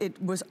noticed, but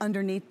it was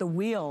underneath the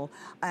wheel.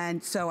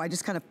 And so I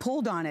just kind of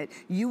pulled on it.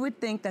 You would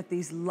think that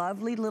these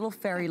lovely little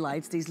fairy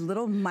lights, these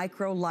little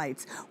micro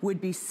lights, would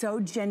be so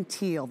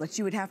genteel, that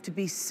you would have to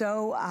be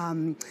so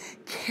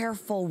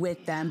careful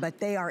with them, but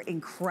they are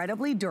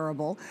incredibly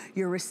durable.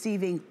 You're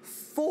receiving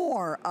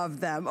 4 of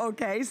them,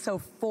 okay? So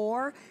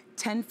 4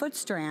 10-foot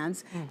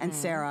strands, and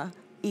Sarah,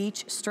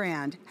 each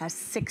strand has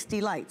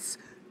 60 lights.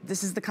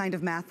 This is the kind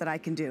of math that I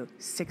can do.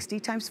 60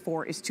 times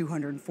 4 is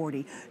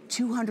 240.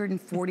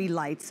 240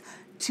 lights,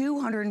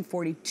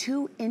 240,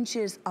 2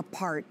 inches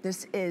apart.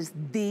 This is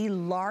the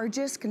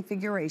largest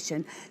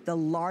configuration, the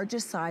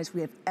largest size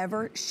we have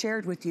ever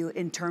shared with you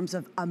in terms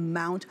of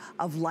amount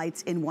of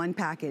lights in one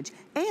package.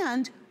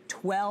 And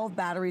 12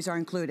 batteries are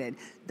included.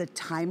 The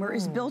timer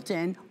is built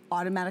in,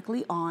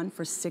 automatically on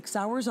for 6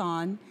 hours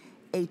on,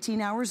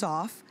 18 hours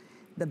off.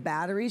 The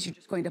batteries, you're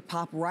just going to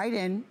pop right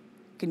in.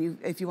 Can you,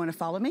 if you want to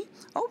follow me?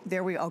 Oh,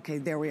 there we, okay,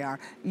 there we are.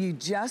 You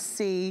just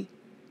see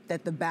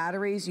that the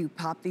batteries, you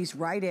pop these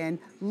right in.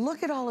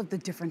 Look at all of the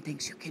different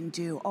things you can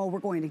do. Oh, we're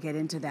going to get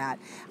into that.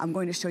 I'm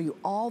going to show you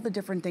all the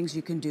different things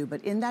you can do,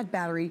 but in that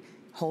battery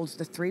holds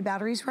the 3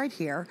 batteries right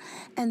here.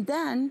 And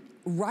then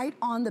right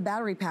on the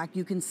battery pack,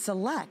 you can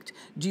select,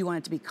 do you want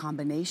it to be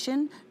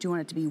combination? Do you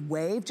want it to be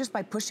wave? Just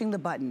by pushing the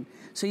button.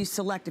 So you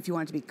select if you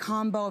want it to be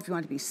combo, if you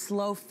want it to be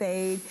slow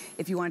fade,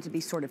 if you want it to be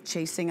sort of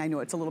chasing. I know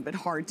it's a little bit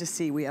hard to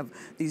see. We have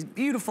these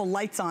beautiful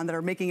lights on that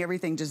are making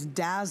everything just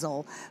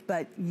dazzle,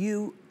 but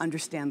you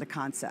understand the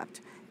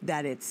concept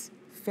that it's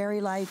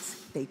fairy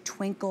lights, they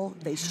twinkle,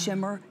 they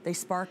shimmer, they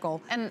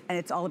sparkle, and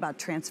it's all about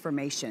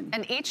transformation.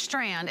 And each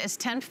strand is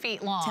 10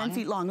 feet long. 10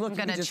 feet long. Look, I'm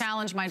gonna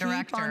challenge my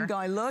director. Keep on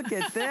going. Look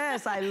at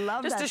this. I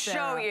love just that, to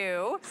show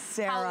you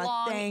Sarah, how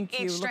long thank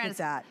you. each strand Look at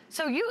that.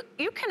 So you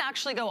can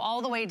actually go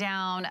all the way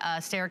down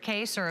a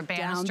staircase or a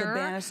banister. Down the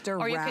banister,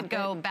 or you could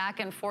go back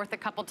and forth a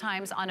couple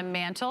times on a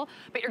mantle.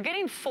 But you're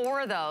getting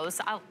 4 of those.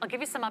 I'll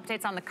give you some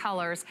updates on the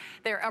colors.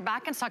 They are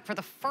back in stock for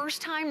the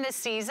first time this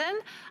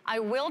season. I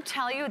will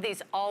tell you,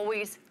 these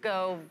always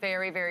go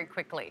very, very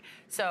quickly.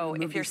 So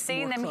if you're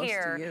seeing them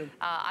here,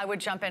 I would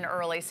jump in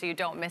early so you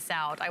don't miss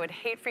out. I would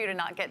hate for you to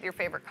not get your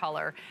favorite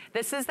color.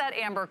 This is that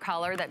amber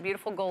color, that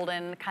beautiful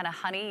golden kind of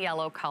honey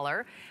yellow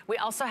color. We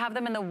also have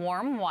them in the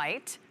warm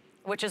white,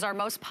 which is our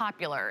most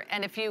popular.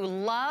 And if you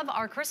love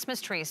our Christmas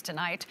trees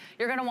tonight,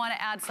 you're gonna wanna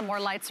add some more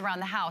lights around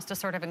the house to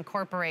sort of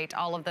incorporate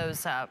all of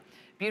those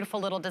beautiful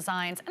little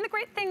designs. And the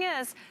great thing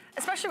is,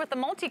 especially with the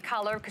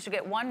multicolor, because you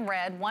get 1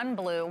 red, 1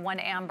 blue, 1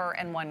 amber,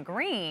 and 1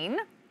 green.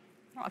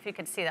 I don't know if you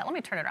can see that. Let me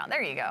turn it around.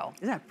 There you go.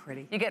 Isn't that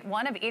pretty? You get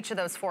 1 of each of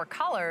those 4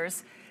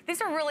 colors. These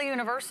are really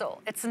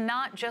universal. It's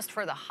not just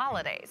for the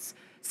holidays.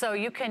 So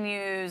you can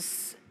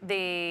use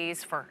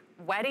these for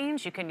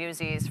weddings. You can use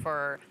these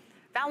for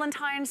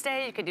Valentine's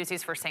Day. You could use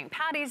these for St.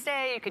 Patty's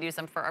Day. You could use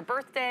them for a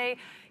birthday.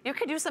 You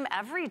could use them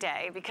every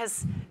day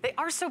because they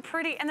are so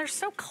pretty and they're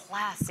so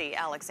classy,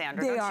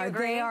 Alexandra. Don't you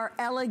agree? They are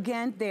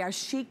elegant, they are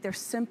chic, they're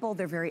simple,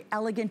 they're very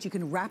elegant. You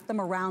can wrap them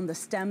around the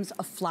stems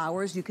of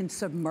flowers. You can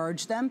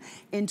submerge them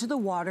into the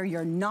water.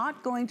 You're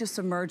not going to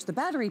submerge the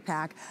battery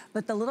pack,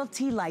 but the little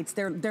tea lights,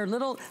 they're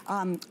little,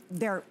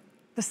 they're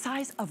the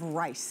size of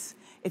rice.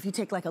 If you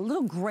take like a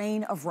little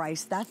grain of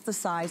rice, that's the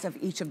size of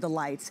each of the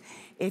lights.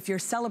 If you're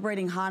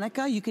celebrating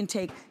Hanukkah, you can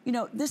take, you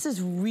know, this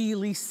is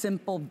really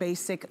simple,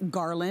 basic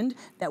garland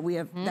that we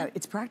have, that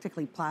it's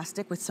practically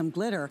plastic with some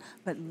glitter,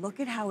 but look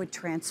at how it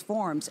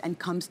transforms and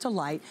comes to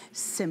light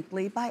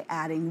simply by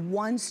adding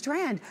 1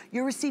 strand.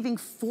 You're receiving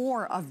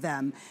 4 of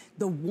them.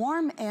 The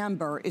warm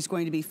amber is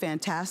going to be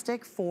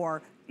fantastic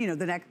for, you know,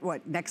 the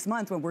next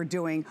month when we're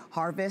doing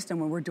harvest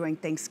and when we're doing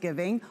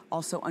Thanksgiving,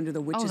 also under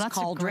the witch's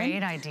cauldron. Oh, that's a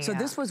great idea. So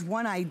this was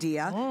one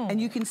idea, and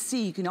you can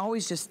see, you can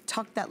always just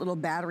tuck that little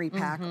battery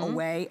pack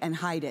away and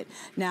hide it.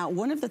 Now,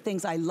 one of the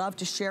things I love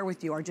to share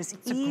with you are just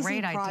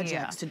easy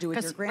projects to do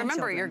with your grandchildren.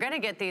 Remember, you're gonna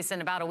get these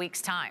in about a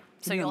week's time.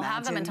 So you'll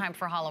have them in time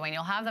for Halloween.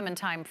 You'll have them in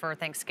time for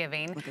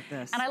Thanksgiving. Look at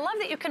this. And I love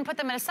that you can put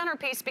them in a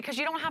centerpiece because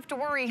you don't have to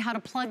worry how to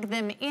plug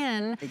them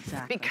in.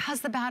 Exactly. Because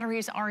the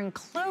batteries are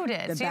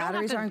included. The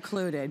batteries are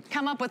included.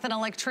 Come up with an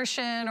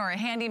electrician or a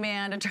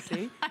handyman to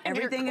try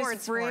everything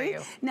is free.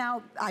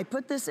 Now, I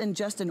put this in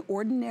just an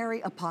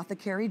ordinary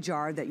apothecary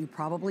jar that you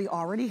probably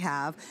already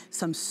have,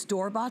 some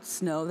store-bought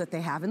snow that they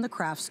have in the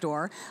craft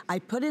store. I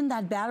put in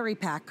that battery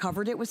pack,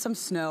 covered it with some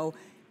snow.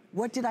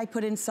 What did I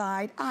put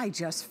inside? I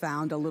just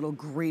found a little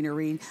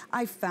greenery.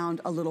 I found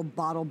a little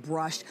bottle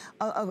brush,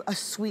 a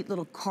sweet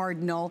little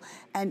cardinal.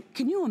 And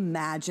can you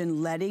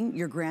imagine letting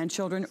your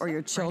grandchildren or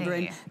your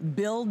children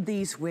build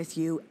these with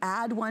you?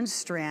 Add 1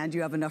 strand,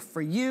 you have enough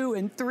for you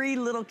and 3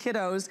 little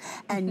kiddos,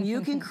 and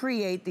you can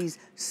create these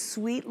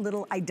sweet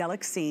little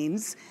idyllic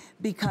scenes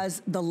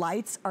because the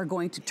lights are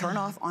going to turn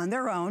off on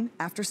their own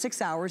after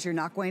 6 hours. You're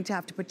not going to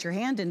have to put your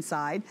hand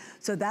inside.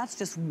 So that's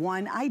just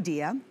one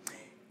idea.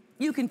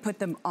 You can put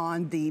them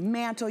on the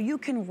mantle. You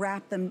can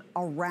wrap them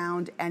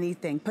around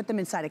anything. Put them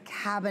inside a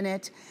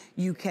cabinet.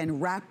 You can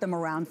wrap them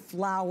around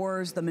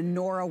flowers, the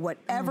menorah,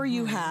 whatever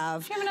you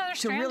have. Do you have another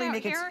strand really out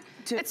make here?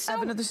 It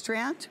have another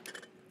strand?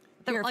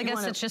 I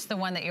guess it's just the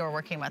one that you were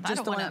working with. I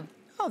don't want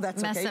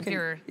to mess up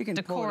your you can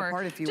decor. pull it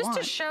apart if you want. want.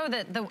 Just to show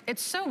that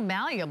it's so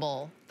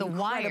malleable, the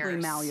wires.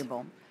 Incredibly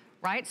malleable.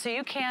 Right, so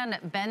you can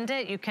bend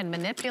it, you can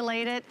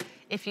manipulate it.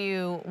 If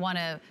you want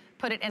to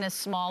put it in a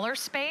smaller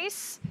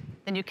space,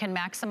 then you can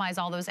maximize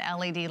all those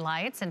LED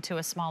lights into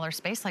a smaller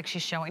space like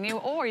she's showing you,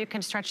 or you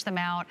can stretch them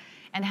out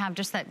and have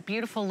just that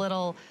beautiful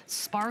little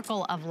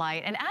sparkle of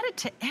light and add it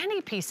to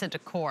any piece of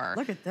decor.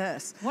 Look at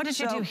this. What did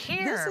you do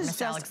here,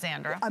 Miss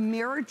Alexandra? A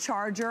mirrored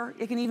charger.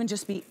 It can even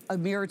just be a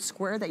mirrored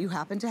square that you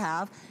happen to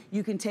have.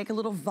 You can take a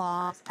little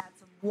vase, add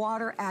some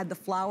water, add the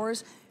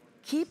flowers.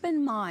 Keep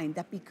in mind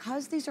that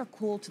because these are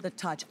cool to the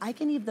touch, I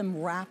can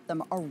even wrap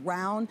them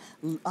around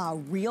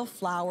real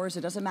flowers.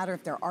 It doesn't matter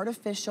if they're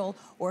artificial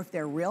or if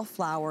they're real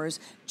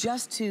flowers,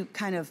 just to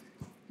kind of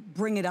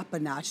bring it up a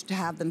notch, to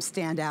have them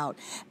stand out.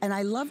 And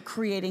I love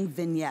creating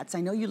vignettes. I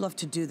know you love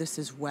to do this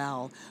as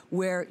well,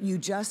 where you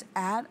just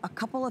add a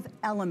couple of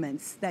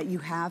elements that you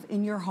have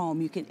in your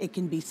home. It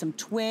can be some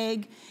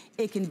twig,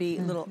 it can be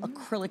a little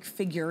acrylic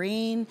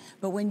figurine,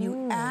 but when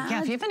you add...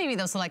 Yeah, if you have any of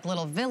those like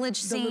little village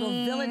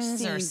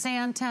scenes, or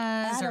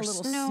Santas, or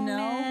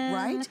snowmen.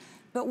 Right?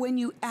 But when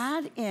you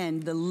add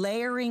in the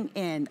layering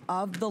in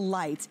of the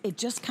lights, it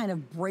just kind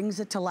of brings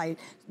it to light.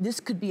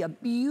 This could be a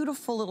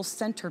beautiful little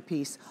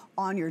centerpiece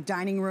on your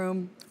dining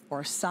room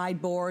or a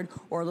sideboard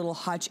or a little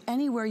hutch,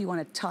 anywhere you want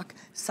to tuck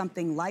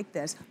something like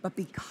this. But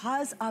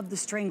because of the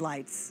string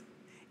lights,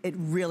 it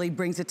really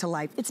brings it to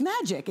life. It's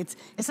magic. Isn't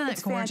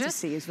it gorgeous?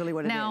 Fantasy is really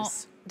what it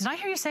is. Did I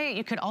hear you say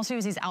you could also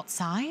use these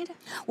outside?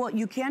 Well,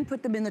 you can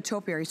put them in the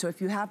topiary. So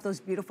if you have those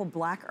beautiful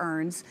black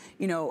urns,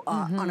 you know,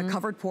 on a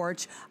covered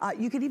porch,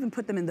 you could even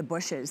put them in the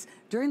bushes.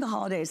 During the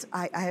holidays,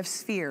 I have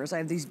spheres. I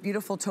have these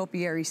beautiful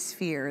topiary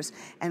spheres,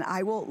 and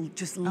I will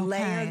just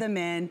layer them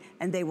in,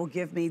 and they will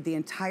give me the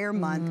entire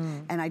month,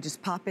 and I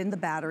just pop in the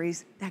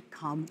batteries that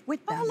come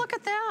with them. Oh, look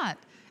at that.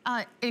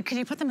 Can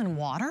you put them in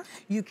water?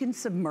 You can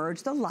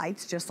submerge the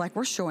lights just like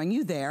we're showing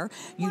you there.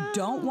 You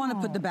don't want to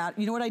put the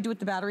you know what I do with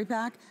the battery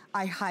pack?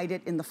 I hide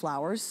it in the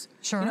flowers.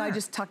 Sure. You know, I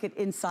just tuck it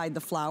inside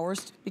the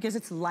flowers because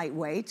it's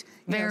lightweight.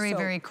 Very,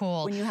 very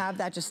cool. When you have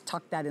that, just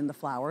tuck that in the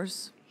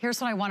flowers. Here's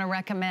what I want to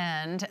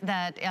recommend,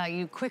 that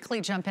you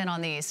quickly jump in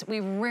on these. We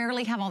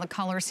rarely have all the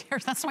colors here.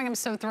 That's why I'm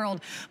so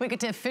thrilled we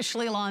get to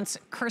officially launch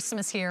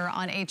Christmas here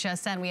on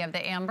HSN. We have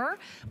the amber,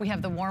 we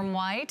have the warm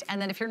white,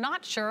 and then if you're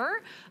not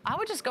sure, I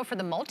would just go for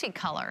the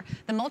multicolor.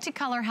 The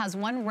multicolor has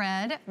one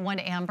red, one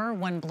amber,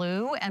 one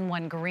blue, and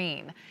one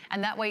green.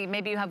 And that way,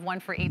 maybe you have one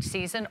for each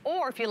season.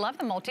 Or if you love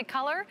the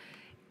multicolor,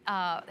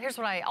 here's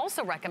what I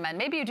also recommend.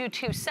 Maybe you do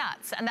 2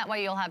 sets, and that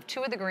way you'll have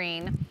 2 of the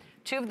green,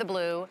 2 of the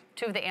blue,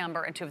 2 of the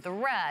amber, and 2 of the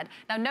red.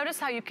 Now notice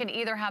how you can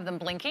either have them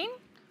blinking,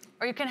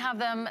 or you can have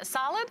them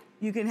solid.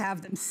 You can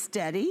have them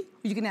steady,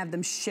 you can have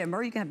them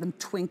shimmer, you can have them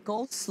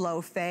twinkle, slow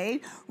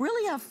fade.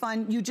 Really have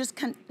fun. You just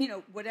can, you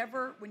know,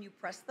 whatever, when you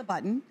press the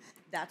button,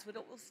 that's what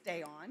it will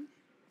stay on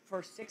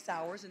for 6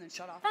 hours and then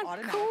shut off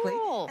automatically.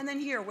 Cool. And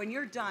then here, when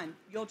you're done,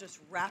 you'll just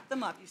wrap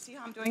them up. You see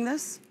how I'm doing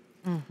this?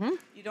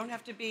 You don't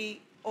have to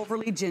be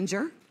overly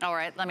ginger. All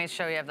right, let me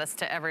show you this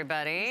to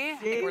everybody. I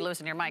think we're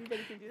losing your mic. Can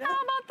do that. How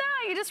about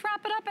that? You just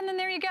wrap it up and then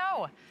there you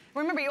go.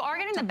 Remember, you are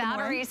getting the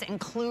batteries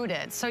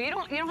included, so you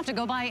don't have to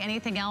go buy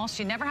anything else.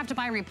 You never have to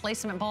buy a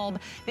replacement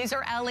bulb. These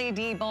are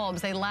LED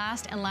bulbs. They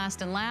last and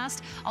last and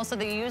last. Also,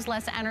 they use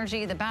less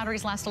energy. The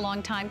batteries last a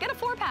long time. Get a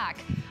 4-pack.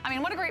 I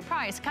mean, what a great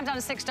price. Comes down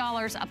to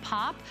 $6 a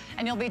pop,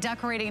 and you'll be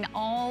decorating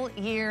all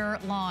year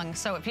long.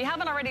 So if you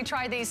haven't already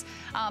tried these,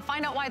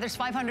 find out why. There's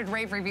 500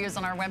 rave reviews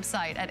on our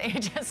website at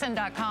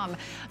hsn.com.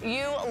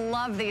 You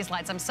love these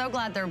lights. I'm so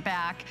glad they're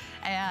back.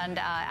 And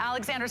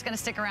Alexandra's going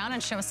to stick around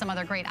and show us some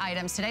other great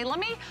items today. Let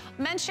me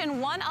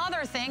mention one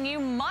other thing you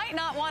might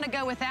not want to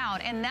go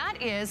without, and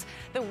that is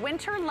the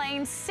Winter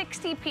Lane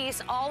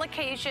 60-piece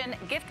all-occasion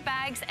gift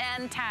bags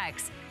and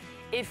tags.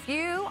 If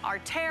you are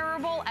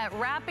terrible at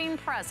wrapping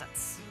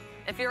presents,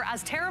 if you're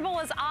as terrible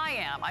as I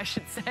am, I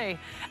should say,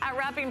 at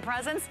wrapping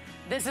presents,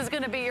 this is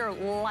going to be your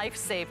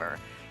lifesaver.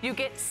 You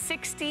get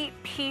 60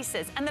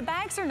 pieces, and the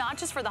bags are not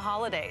just for the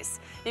holidays.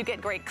 You get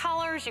great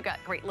colors, you've got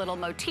great little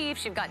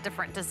motifs, you've got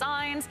different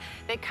designs.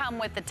 They come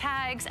with the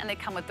tags and they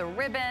come with the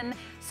ribbon,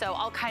 so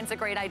all kinds of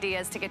great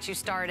ideas to get you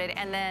started.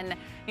 And then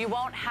you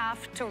won't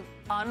have to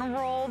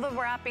unroll the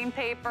wrapping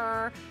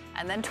paper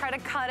and then try to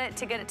cut it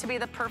to get it to be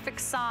the perfect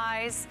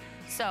size.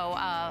 So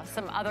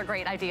some other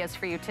great ideas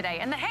for you today.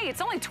 And hey,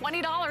 it's only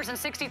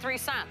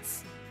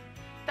 $20.63.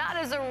 That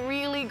is a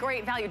really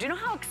great value. Do you know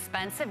how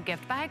expensive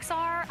gift bags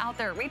are out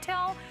there at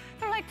retail?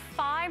 They're like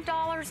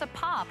 $5 a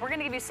pop. We're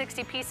gonna give you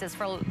 60 pieces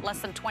for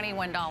less than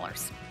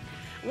 $21.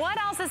 What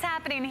else is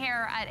happening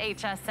here at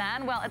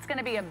HSN? Well, it's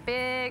gonna be a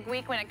big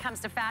week when it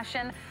comes to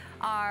fashion.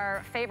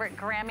 our favorite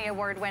Grammy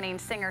Award-winning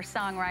singer,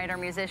 songwriter,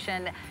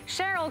 musician,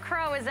 Sheryl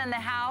Crow is in the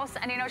house,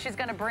 and you know she's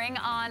gonna bring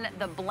on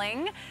the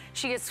bling.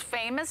 She is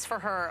famous for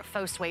her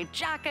faux suede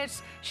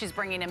jackets. She's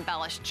bringing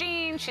embellished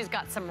jeans. She's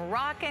got some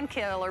rockin'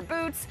 killer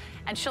boots,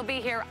 and she'll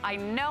be here, I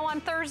know,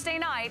 on Thursday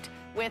night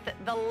with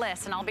The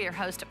List, and I'll be your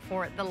host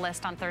for The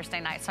List on Thursday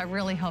night, so I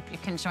really hope you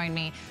can join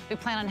me. We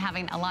plan on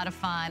having a lot of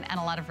fun and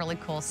a lot of really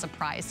cool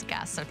surprise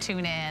guests, so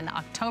tune in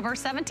October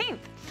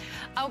 17th.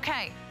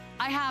 Okay,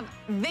 I have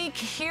the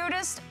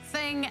cutest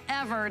thing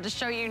ever to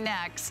show you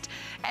next,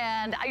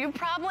 and you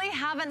probably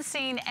haven't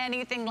seen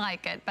anything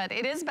like it, but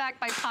it is back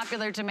by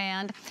popular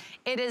demand.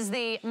 It is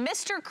the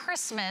Mr.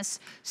 Christmas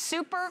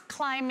Super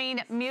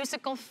Climbing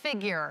Musical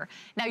Figure.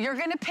 Now, you're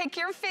gonna pick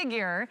your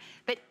figure,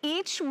 but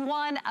each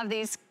one of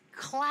these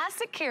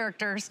classic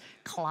characters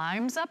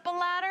climbs up a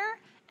ladder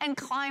and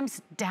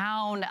climbs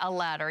down a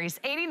ladder. He's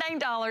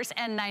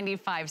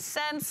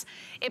 $89.95.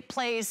 It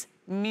plays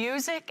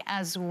music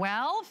as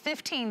well,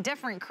 15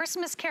 different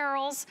Christmas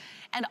carols,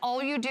 and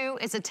all you do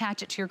is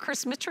attach it to your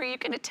Christmas tree. You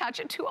can attach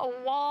it to a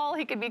wall.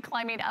 He can be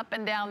climbing up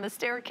and down the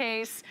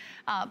staircase.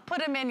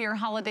 Put him in your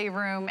holiday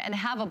room and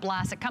have a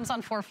blast. It comes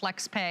on 4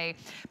 flex pay,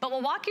 but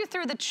we'll walk you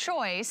through the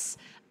choice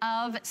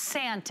of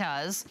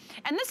Santas.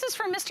 And this is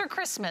from Mr.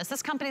 Christmas.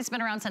 This company's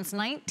been around since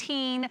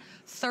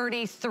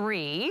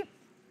 1933.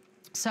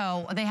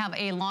 So they have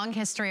a long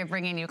history of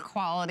bringing you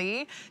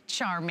quality,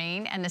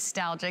 charming, and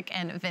nostalgic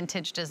and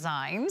vintage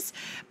designs.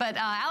 But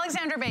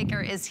Alexandra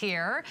Baker is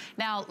here.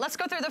 Now, let's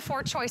go through the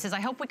 4 choices. I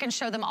hope we can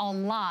show them all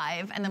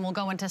live, and then we'll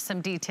go into some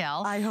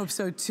detail. I hope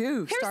so,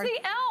 too. Here's the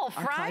elf,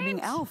 our right?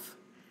 climbing elf.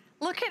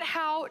 Look at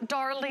how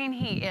darling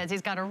he is.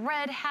 He's got a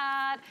red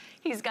hat.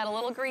 He's got a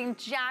little green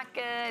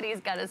jacket.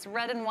 He's got his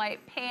red and white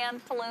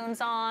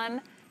pantaloons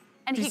on.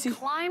 And he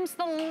climbs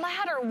the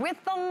ladder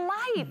with the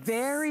lights.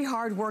 Very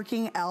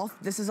hardworking elf.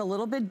 This is a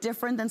little bit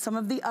different than some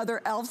of the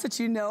other elves that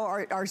you know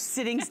are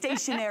sitting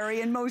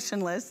stationary and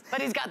motionless.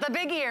 But he's got the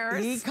big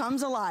ears. He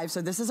comes alive.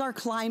 So this is our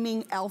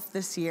climbing elf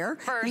this year.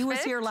 Perfect. He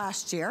was here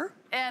last year.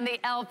 And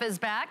the elf is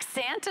back.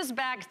 Santa's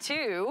back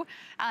too.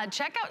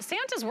 Check out,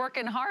 Santa's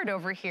working hard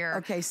over here.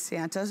 Okay,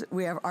 Santa's,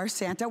 we have our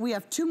Santa. We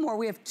have 2 more.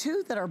 We have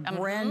 2 that are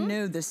brand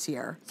new this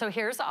year. So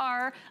here's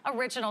our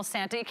original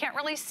Santa. You can't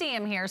really see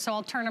him here, so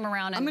I'll turn him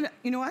around. And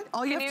you know what?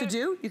 All you have to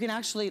do, you can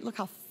actually, look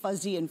how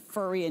fuzzy and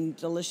furry and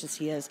delicious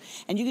he is.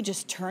 And you can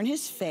just turn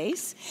his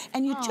face,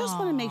 and you just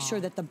want to make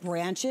sure that the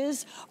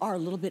branches are a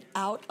little bit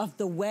out of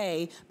the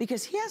way,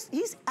 because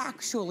he's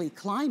actually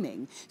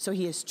climbing. So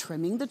he is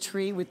trimming the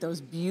tree with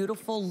those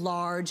beautiful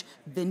large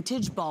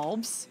vintage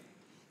bulbs,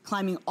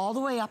 climbing all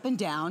the way up and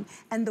down.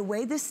 And the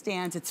way this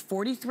stands, it's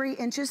 43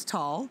 inches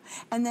tall,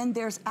 and then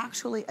there's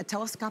actually a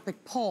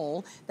telescopic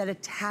pole that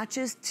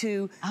attaches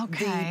to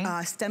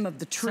the stem of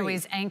the tree. So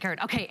he's anchored.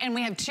 Okay, and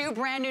we have 2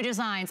 brand new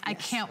designs. Yes. I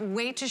can't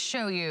wait to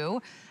show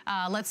you.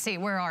 Let's see,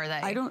 where are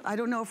they? I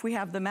don't know if we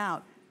have them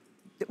out.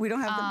 We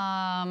don't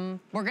have them.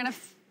 We're gonna,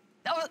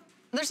 oh,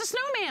 there's a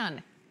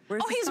snowman.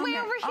 Where's he's way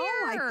over here.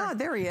 Oh my God,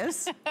 there he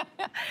is.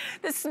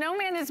 The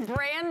snowman is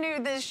brand new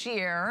this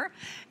year,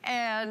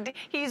 and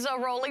he's a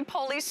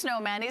roly-poly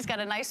snowman. He's got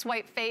a nice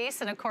white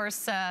face and, of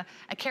course, a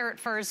carrot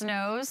fur's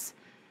nose.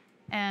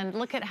 And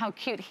look at how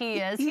cute he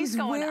is. He's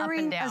going up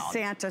and down. He's wearing a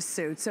Santa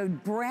suit. So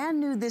brand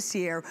new this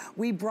year,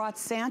 we brought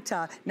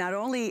Santa not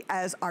only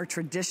as our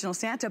traditional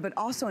Santa, but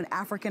also an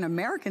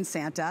African-American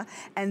Santa.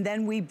 And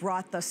then we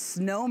brought the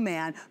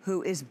snowman,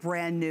 who is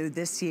brand new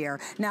this year.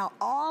 Now,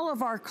 all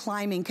of our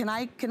climbing, can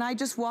I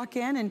just walk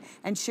in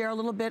and share a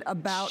little bit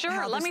about how this works?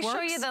 Sure, let me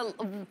show you the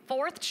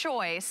 4th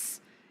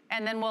choice,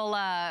 and then we'll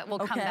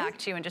come back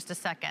to you in just a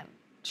second.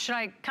 Should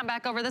I come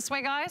back over this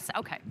way, guys?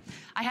 Okay.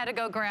 I had to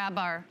go grab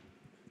our...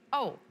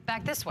 Oh,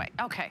 back this way,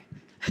 okay.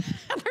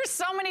 There's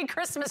so many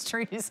Christmas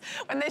trees.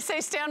 When they say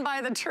stand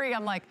by the tree,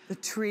 I'm like, the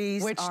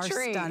trees are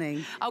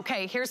stunning.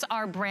 Okay, here's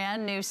our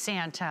brand new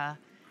Santa.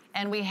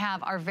 And we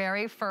have our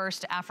very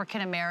first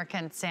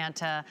African-American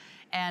Santa.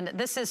 And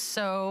this is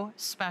so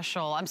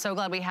special. I'm so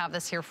glad we have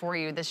this here for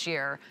you this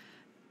year.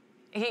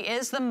 He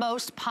is the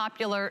most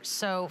popular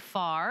so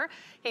far.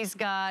 He's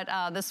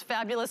got this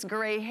fabulous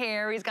gray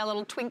hair. He's got a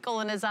little twinkle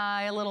in his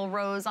eye, a little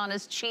rose on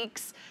his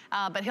cheeks.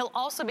 But he'll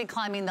also be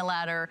climbing the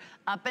ladder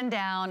up and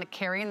down,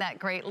 carrying that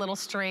great little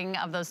string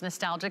of those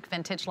nostalgic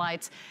vintage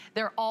lights.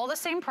 They're all the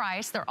same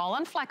price. They're all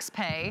on flex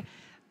pay.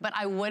 But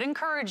I would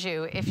encourage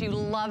you, if you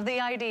love the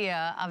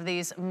idea of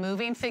these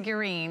moving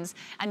figurines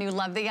and you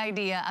love the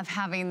idea of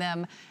having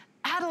them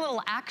add a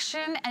little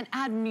action and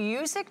add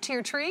music to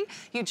your tree,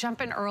 you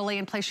jump in early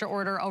and place your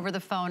order over the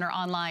phone or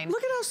online.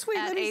 Look at how sweet.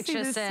 Let me see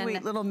this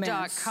sweet little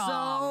man.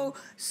 So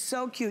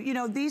cute. You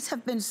know, these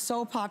have been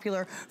so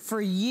popular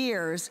for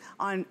years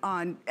on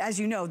as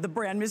you know, the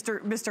brand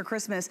Mr.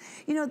 Christmas.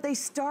 You know, they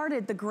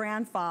started, the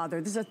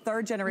grandfather, this is a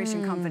 3rd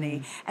generation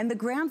company, and the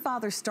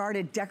grandfather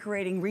started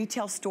decorating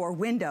retail store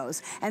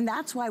windows. And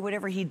that's why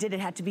whatever he did, it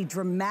had to be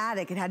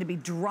dramatic, it had to be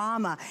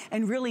drama,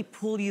 and really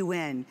pull you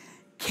in.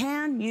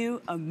 Can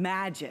you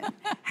imagine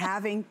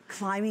having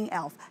climbing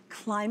elf,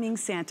 climbing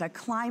Santa,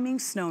 climbing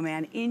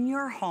snowman in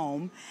your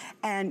home,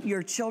 and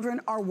your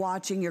children are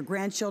watching, your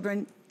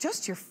grandchildren,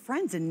 just your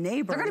friends and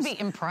neighbors. They're gonna be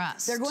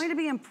impressed. They're going to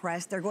be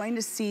impressed. They're going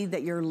to see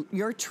that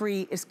your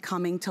tree is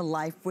coming to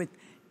life with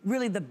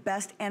really the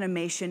best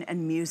animation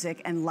and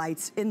music and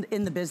lights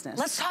in the business.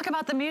 Let's talk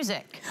about the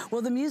music.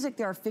 Well, the music,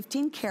 there are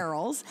 15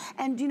 carols,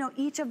 and you know,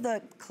 each of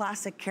the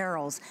classic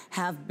carols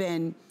have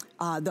been,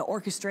 the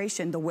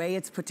orchestration, the way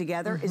it's put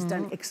together is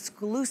done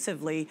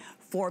exclusively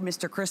for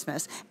Mr.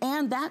 Christmas.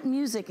 And that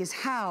music is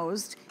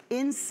housed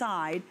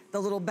inside the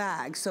little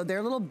bag. So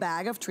their little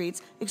bag of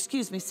treats.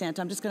 Excuse me,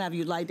 Santa, I'm just gonna have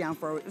you lie down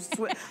for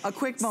a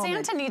quick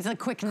moment. Santa needs a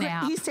quick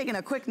nap. He's taking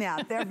a quick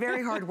nap. They're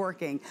very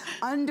hardworking.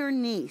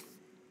 Underneath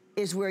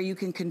is where you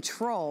can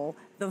control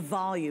the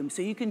volume.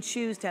 So you can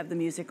choose to have the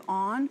music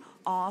on,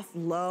 off,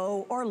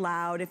 low, or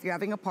loud if you're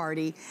having a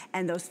party.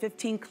 And those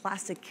 15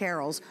 classic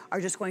carols are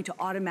just going to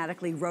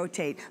automatically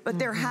rotate, but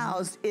they're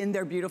housed in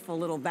their beautiful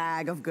little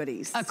bag of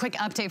goodies. A quick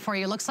update for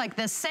you. Looks like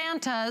the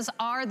Santas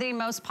are the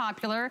most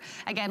popular.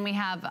 Again, we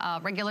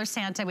have regular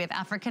Santa, we have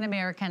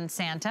African-American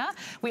Santa.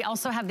 We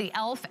also have the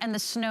elf and the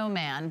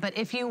snowman. But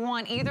if you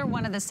want either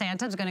one of the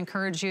Santas, I'm gonna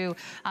encourage you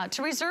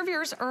to reserve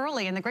yours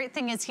early. And the great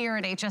thing is here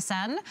at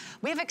HSN,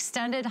 we have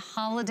extended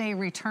holiday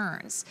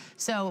returns.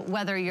 So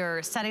whether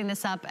you're setting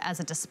this up as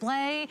a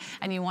display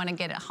and you want to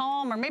get it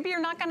home, or maybe you're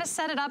not going to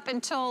set it up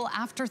until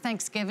after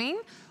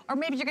Thanksgiving, or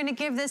maybe you're going to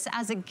give this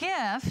as a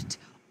gift,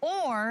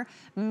 or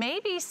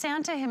maybe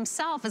Santa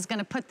himself is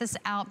gonna put this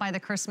out by the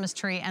Christmas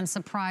tree and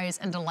surprise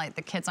and delight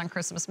the kids on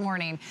Christmas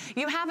morning.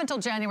 You have until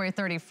January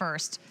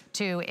 31st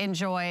to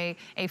enjoy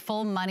a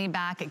full money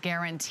back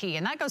guarantee.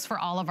 And that goes for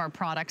all of our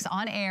products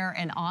on air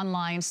and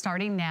online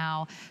starting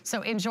now.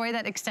 So enjoy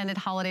that extended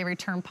holiday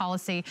return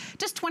policy.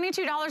 Just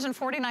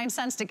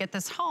 $22.49 to get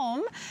this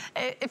home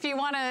if you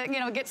wanna,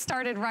 you know, get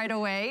started right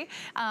away.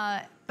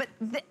 But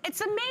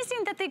it's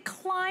amazing that they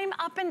climb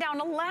up and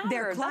down a ladder.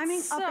 They're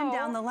climbing up and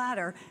down the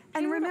ladder.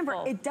 And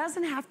remember, it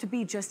doesn't have to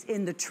be just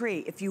in the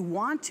tree. If you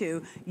want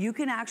to, you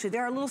can actually,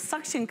 there are little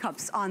suction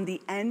cups on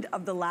the end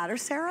of the ladder,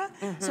 Sarah.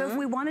 So if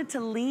we wanted to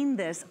lean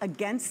this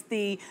against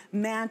the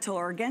mantle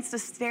or against a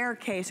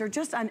staircase or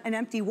just on an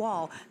empty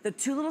wall, the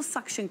two little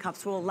suction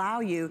cups will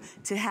allow you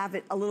to have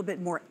it a little bit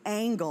more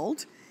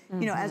angled.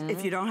 You know, as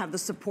if you don't have the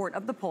support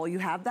of the pole, you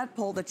have that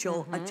pole that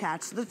you'll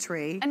attach to the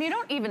tree. And you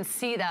don't even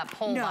see that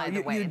pole, by the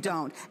way. No, you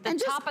don't. The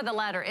top of the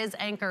ladder is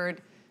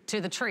anchored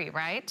to the tree,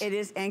 right? It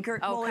is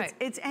anchored. Okay. Well,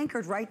 it's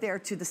anchored right there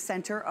to the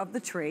center of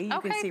the tree.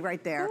 You can see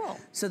right there. Cool.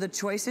 So the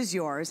choice is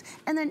yours.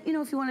 And then, you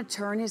know, if you want to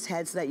turn his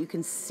head so that you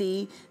can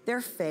see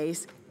their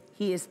face,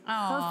 he is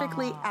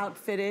perfectly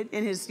outfitted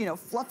in his, you know,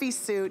 fluffy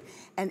suit,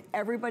 and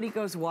everybody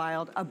goes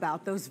wild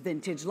about those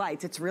vintage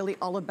lights. It's really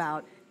all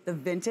about the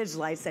vintage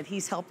lights that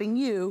he's helping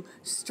you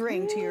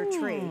string to your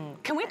tree.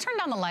 Can we turn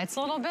down the lights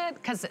a little bit?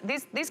 Because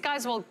these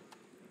guys will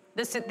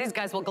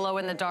glow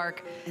in the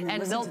dark,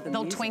 and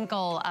they'll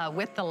twinkle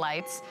with the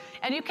lights.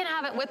 And you can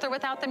have it with or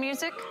without the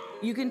music?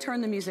 You can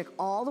turn the music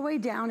all the way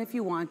down if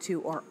you want to,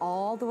 or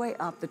all the way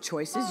up. The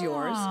choice is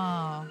yours.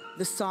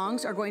 The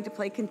songs are going to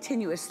play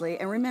continuously.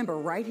 And remember,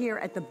 right here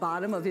at the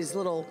bottom of his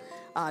little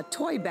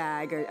toy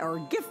bag, or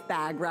gift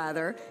bag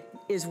rather,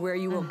 is where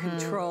you will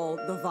control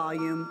the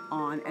volume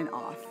on and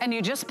off. And you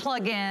just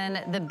plug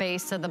in the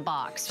base of the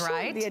box,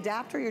 right? The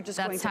adapter, you're just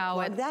going to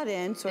plug that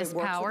in, so it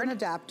works with an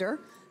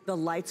adapter. The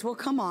lights will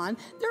come on.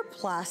 They're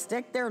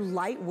plastic, they're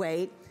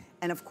lightweight,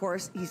 and of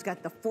course, he's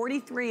got the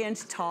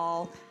 43-inch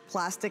tall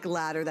plastic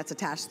ladder that's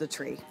attached to the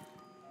tree.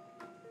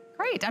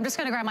 Great, I'm just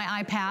gonna grab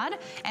my iPad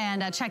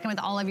and check in with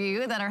all of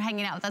you that are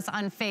hanging out with us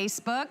on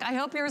Facebook. I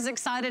hope you're as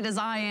excited as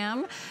I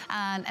am.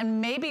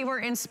 And maybe we're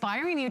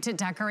inspiring you to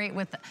decorate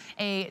with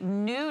a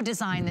new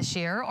design this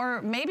year,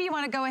 or maybe you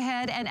wanna go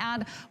ahead and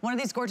add one of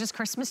these gorgeous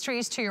Christmas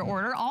trees to your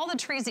order. All the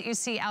trees that you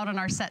see out on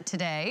our set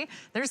today.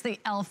 There's the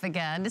elf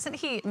again. Isn't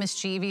he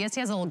mischievous? He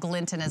has a little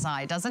glint in his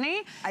eye, doesn't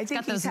he? I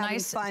think he's having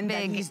fun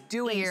that he's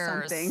doing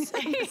something.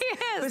 He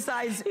is.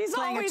 Besides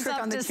playing a trick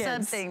on the kids. He's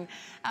always up to something.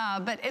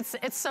 But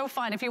it's so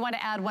fun. If you want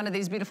to add one of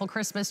these beautiful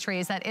Christmas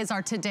trees, that is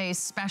our today's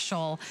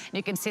special.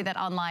 You can see that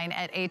online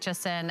at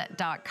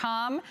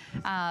hsn.com.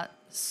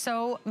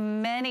 So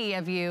many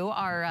of you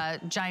are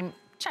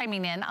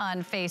chiming in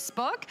on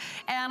Facebook.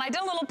 And I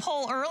did a little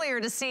poll earlier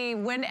to see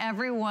when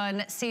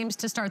everyone seems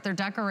to start their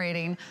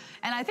decorating.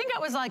 And I think it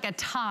was like a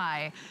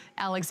tie,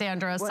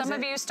 Alexandra. Some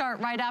of you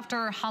start right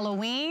after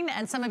Halloween,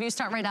 and some of you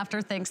start right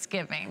after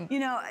Thanksgiving. You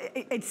know,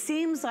 it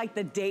seems like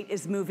the date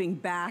is moving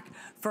back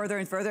further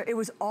and further. It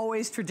was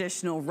always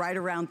traditional right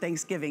around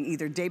Thanksgiving,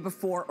 either day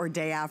before or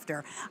day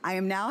after. I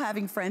am now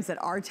having friends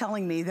that are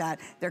telling me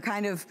that they're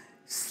kind of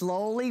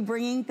slowly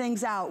bringing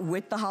things out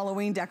with the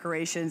Halloween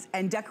decorations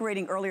and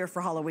decorating earlier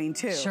for Halloween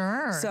too.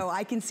 Sure. So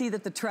I can see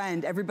that the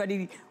trend,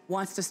 everybody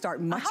wants to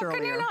start much earlier. How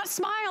can you not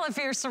smile if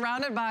you're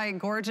surrounded by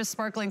gorgeous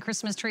sparkling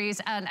Christmas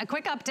trees? And a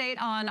quick update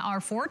on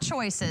our 4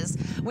 choices.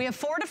 We have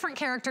 4 different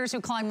characters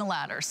who climb the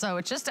ladder, so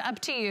it's just up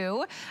to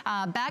you.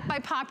 Backed by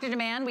popular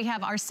demand, we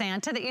have our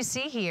Santa that you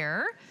see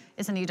here.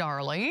 isn't he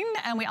darling?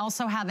 And we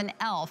also have an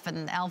elf,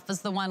 and elf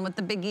is the one with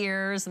the big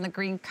ears and the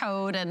green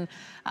coat and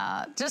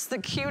just the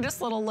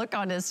cutest little look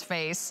on his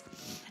face.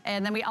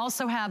 And then we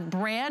also have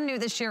brand new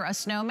this year, a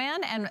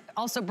snowman, and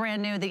also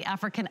brand new, the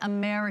African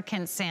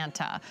American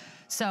Santa.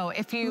 So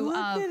if you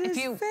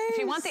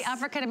want the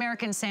African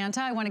American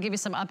Santa, I want to give you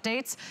some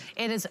updates.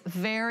 It is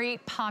very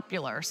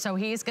popular. So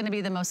he's going to be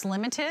the most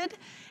limited.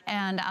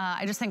 And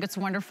I just think it's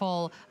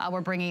wonderful.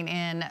 We're bringing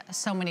in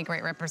so many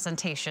great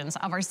representations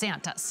of our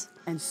Santas.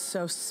 And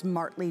so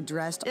smartly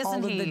dressed. Isn't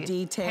all of he the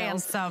details.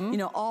 handsome? You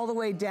know, all the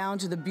way down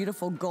to the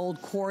beautiful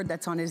gold cord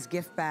that's on his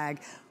gift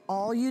bag.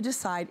 All you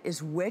decide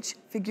is which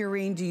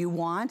figurine do you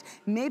want.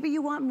 Maybe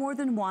you want more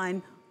than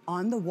one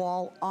on the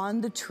wall,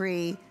 on the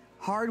tree,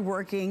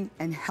 hardworking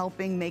and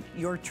helping make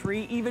your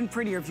tree even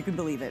prettier, if you can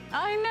believe it.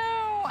 I know.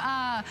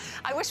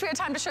 I wish we had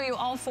time to show you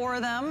all 4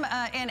 of them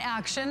in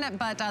action,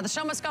 but the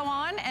show must go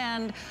on,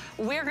 and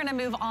we're going to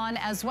move on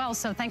as well.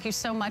 So thank you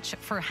so much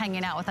for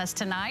hanging out with us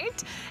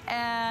tonight.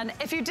 And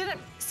if you didn't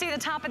see the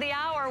top of the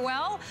hour,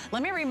 well,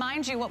 let me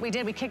remind you what we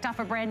did. We kicked off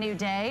a brand new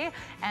day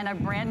and a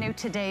brand new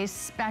Today's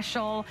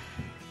Special.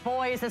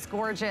 Boy, is this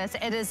gorgeous.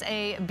 It is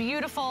a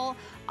beautiful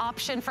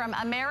option from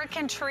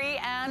American Tree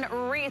and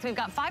Wreath. We've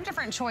got 5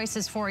 different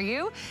choices for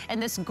you in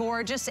this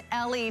gorgeous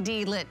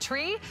LED lit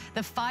tree.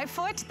 The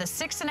 5-foot, the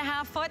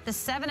 6.5-foot, the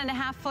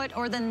 7.5-foot,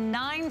 or the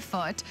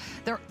 9-foot.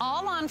 They're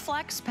all on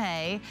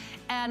FlexPay,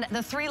 and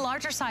the 3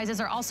 larger sizes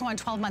are also on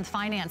 12-month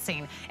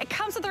financing. It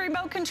comes with a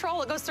remote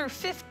control. It goes through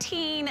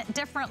 15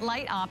 different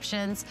light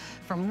options,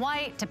 from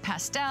white to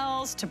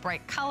pastels to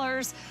bright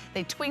colors.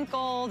 They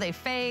twinkle, they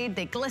fade,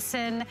 they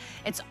glisten.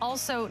 It's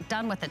also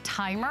done with a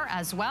timer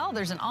as well.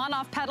 There's an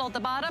on-off pedal at the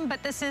bottom,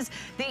 but this is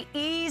the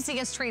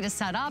easiest tree to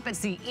set up. It's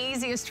the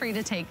easiest tree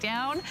to take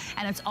down,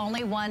 and it's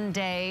only 1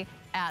 day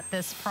at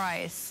this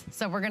price.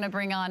 So we're gonna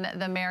bring on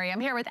the Mary.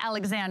 I'm here with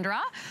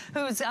Alexandra,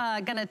 who's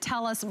gonna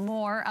tell us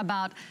more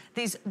about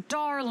these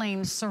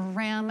darling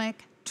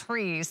ceramic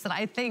trees that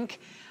I think,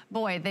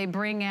 boy, they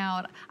bring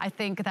out, I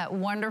think, that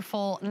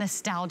wonderful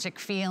nostalgic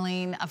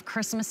feeling of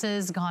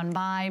Christmases gone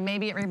by.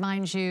 Maybe it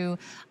reminds you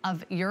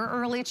of your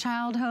early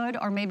childhood,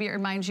 or maybe it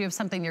reminds you of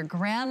something your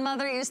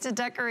grandmother used to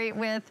decorate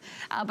with,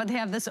 but they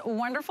have this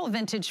wonderful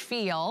vintage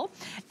feel.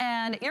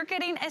 And you're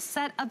getting a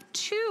set of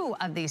 2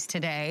 of these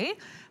today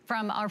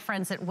from our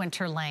friends at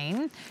Winter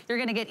Lane. You're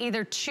gonna get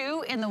either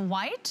 2 in the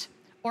white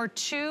or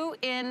 2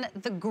 in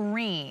the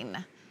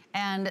green.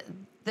 And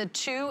the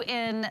 2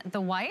 in the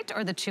white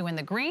or the 2 in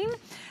the green,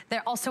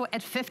 they're also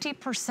at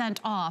 50%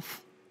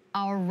 off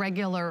our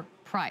regular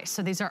price.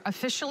 So these are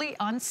officially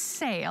on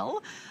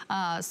sale.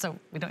 So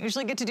we don't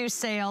usually get to do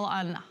sale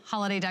on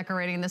holiday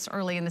decorating this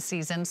early in the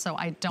season, so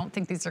I don't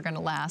think these are gonna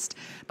last.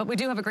 But we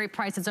do have a great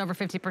price. It's over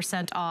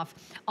 50% off,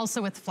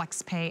 also with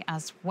FlexPay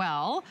as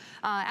well.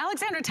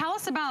 Alexandra, tell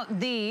us about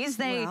these.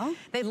 They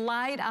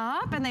light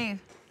up, and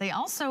they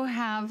also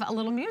have a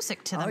little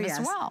music to them as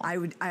well. I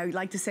would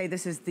like to say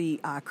this is the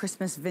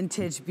Christmas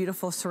vintage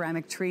beautiful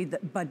ceramic tree,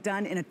 but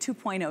done in a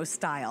 2.0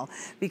 style,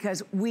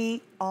 because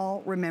we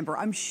all remember,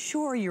 I'm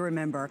sure you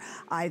remember,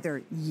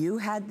 either you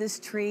had this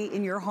tree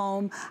in your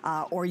home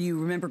or you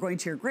remember going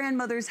to your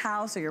grandmother's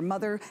house, or your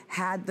mother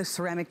had the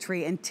ceramic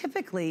tree, and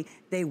typically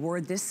they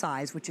were this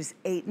size, which is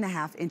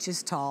 8.5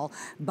 inches tall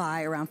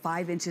by around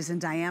 5 inches in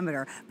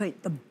diameter.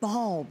 But the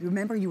bulb,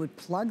 remember, you would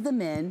plug them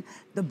in,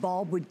 the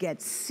bulb would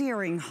get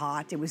searing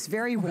hot, it was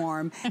very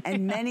warm,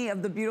 and many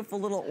of the beautiful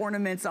little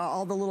ornaments,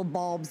 all the little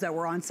bulbs that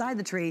were inside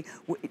the tree,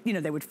 you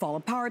know, they would fall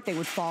apart, they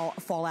would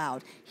fall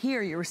out.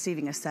 Here you're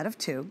receiving a set of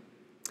 2.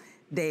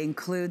 They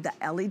include the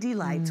LED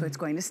light, so it's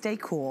going to stay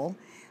cool.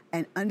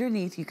 And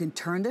underneath, you can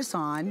turn this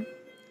on.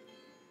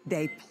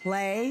 They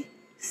play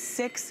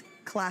 6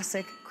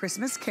 classic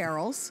Christmas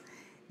carols.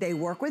 They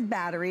work with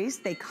batteries.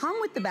 They come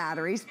with the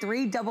batteries,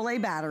 3 AA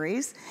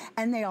batteries,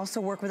 and they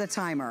also work with a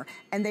timer.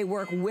 And they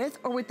work with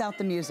or without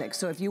the music.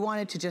 So if you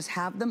wanted to just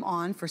have them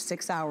on for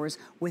 6 hours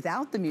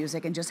without the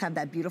music and just have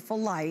that beautiful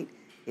light,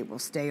 it will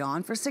stay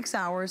on for 6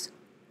 hours,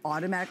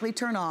 automatically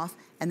turn off,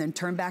 and then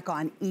turn back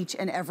on each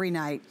and every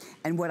night.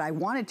 And what I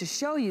wanted to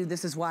show you,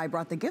 this is why I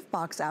brought the gift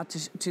box out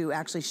to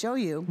actually show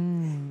you,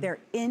 they're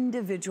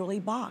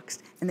individually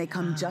boxed, and they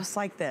come just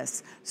like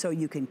this. So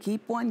you can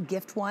keep one,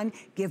 gift one,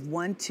 give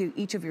one to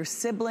each of your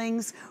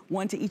siblings,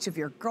 one to each of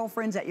your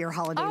girlfriends at your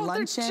holiday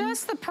luncheon. They're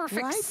just the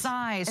perfect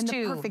size, and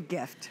too. The perfect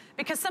gift.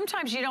 Because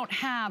sometimes you don't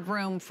have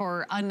room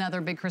for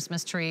another big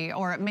Christmas tree,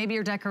 or maybe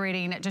you're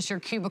decorating just your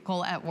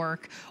cubicle at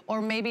work,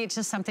 or maybe it's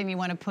just something you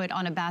want to put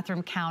on a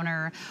bathroom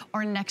counter,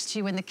 or next to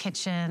you in the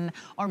kitchen,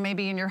 or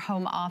maybe in your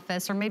home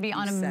office, or maybe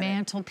on a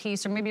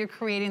mantelpiece, or maybe you're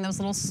creating those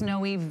little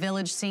snowy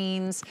village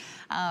scenes,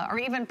 or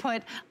even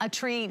put a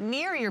tree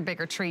near your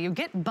bigger tree. You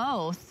get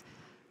both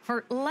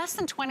for less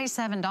than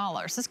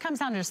 $27. This comes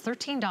down to just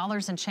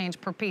 $13 and change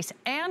per piece.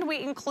 And we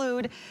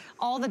include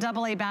all the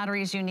AA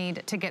batteries you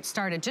need to get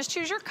started. Just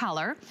choose your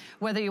color,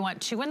 whether you want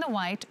 2 in the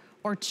white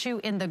or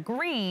 2 in the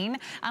green.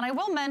 And I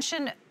will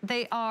mention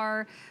they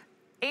are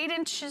 8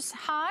 inches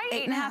high,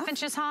 8.5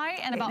 inches high,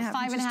 and about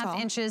 5.5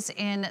 inches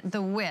in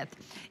the width.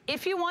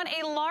 If you want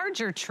a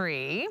larger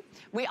tree,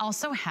 we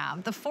also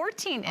have the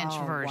 14-inch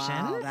version.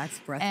 Wow, that's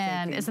breathtaking.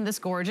 And isn't this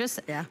gorgeous?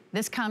 Yeah.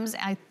 This comes,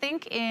 I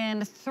think,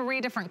 in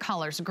 3 different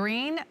colors,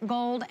 green,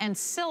 gold, and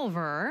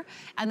silver.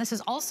 And this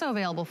is also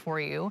available for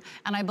you.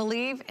 And I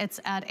believe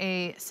it's at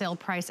a sale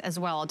price as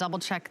well. I'll double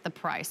check the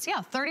price.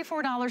 Yeah,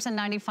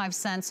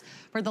 $34.95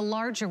 for the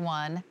larger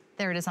one.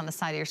 There it is on the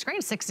side of your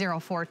screen,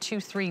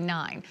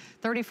 604239.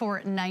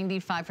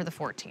 $34.95 for the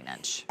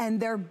 14-inch. And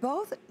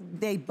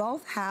they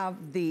both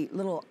have the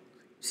little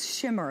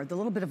shimmer, the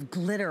little bit of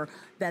glitter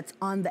that's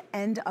on the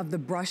end of the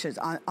brushes,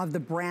 of the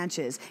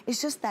branches.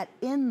 It's just that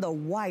in the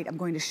white, I'm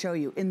going to show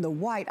you, in the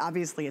white,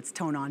 obviously it's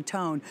tone on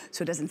tone,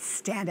 so it doesn't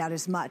stand out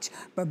as much,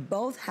 but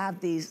both have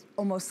these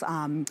almost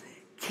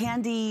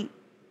candy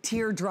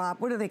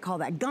teardrop, what do they call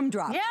that?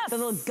 Gumdrop. Yes. The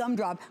little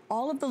gumdrop.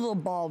 All of the little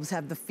bulbs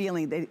have the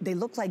feeling, they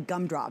look like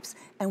gumdrops.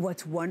 And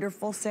what's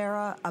wonderful,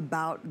 Sarah,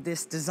 about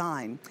this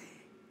design,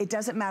 it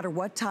doesn't matter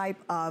what type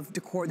of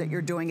decor that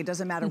you're doing. It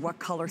doesn't matter what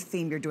color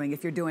theme you're doing.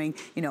 If you're doing,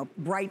 you know,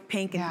 bright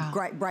pink and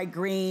bright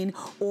green,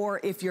 or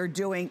if you're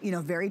doing, you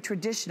know, very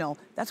traditional,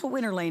 that's what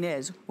Winter Lane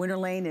is. Winter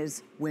Lane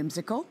is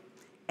whimsical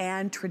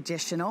and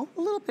traditional,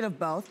 a little bit of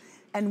both.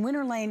 And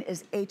Winter Lane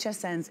is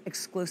HSN's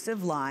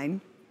exclusive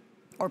line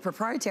or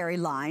proprietary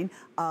line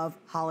of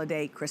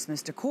holiday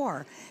Christmas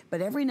decor.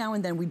 But every now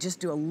and then we just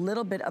do a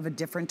little bit of a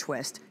different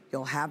twist.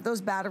 You'll have those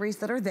batteries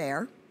that are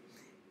there.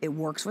 It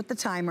works with the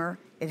timer.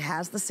 It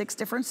has the 6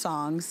 different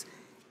songs.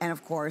 And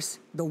of course,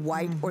 the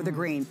white or the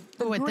green.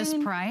 At this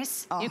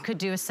price, you could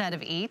do a set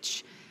of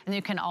each. And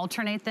you can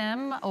alternate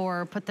them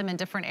or put them in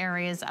different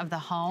areas of the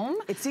home.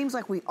 It seems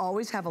like we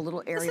always have a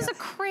little area. This is a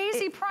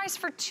crazy price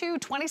for two,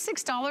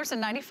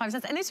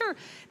 $26.95. And these are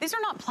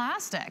not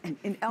plastic.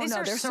 These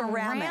are they're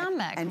ceramic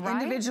and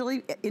right?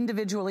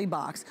 individually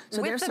boxed.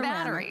 So with they're the ceramic,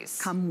 batteries.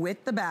 Come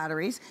with the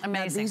batteries.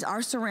 Amazing. Now, these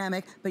are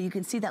ceramic, but you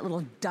can see that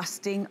little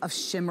dusting of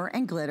shimmer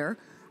and glitter.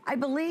 I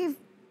believe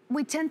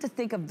we tend to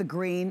think of the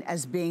green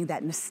as being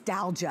that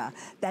nostalgia,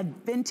 that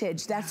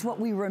vintage. That's what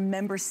we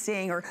remember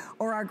seeing, or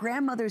our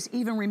grandmothers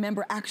even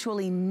remember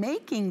actually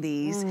making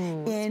these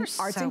in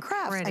arts and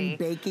crafts and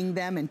baking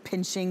them and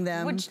pinching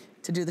them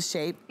to do the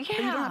shape. Yeah. But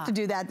you don't have to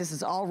do that. This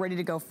is all ready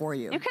to go for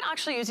you. You can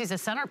actually use these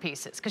as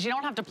centerpieces because you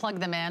don't have to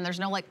plug them in. There's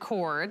no like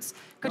cords.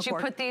 Could you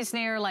put these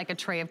near like a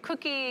tray of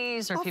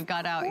cookies, or if you've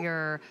got out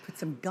your... Put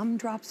some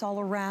gumdrops all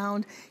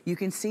around. You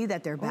can see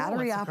that they're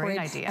battery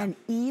operated. And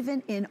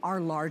even in our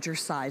larger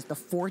size, the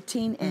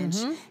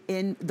 14-inch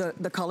in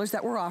the colors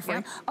that we're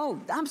offering. Oh,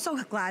 I'm so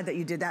glad that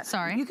you did that.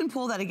 Sorry. You can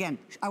pull that again.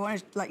 I want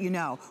to let you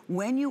know,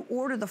 when you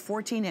order the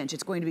 14-inch,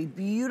 it's going to be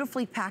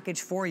beautifully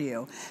packaged for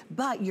you,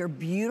 but your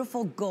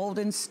beautiful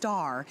golden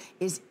star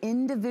is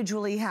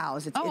individually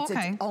housed. It's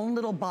its own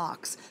little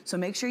box. So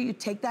make sure you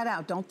take that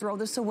out. Don't throw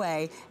this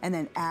away, and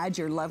then add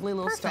your lovely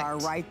little star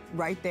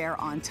right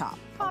there on top.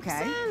 Pops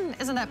in.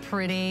 Isn't that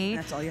pretty?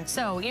 That's all you have to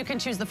do. So you can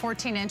choose the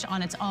 14-inch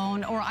on its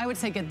own, or I would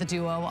say get the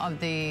duo of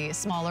the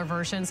smaller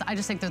versions. I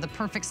just think they're the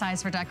perfect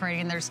size for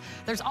decorating.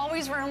 There's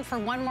always room for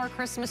one more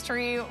Christmas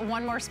tree,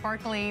 one more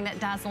sparkling,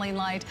 dazzling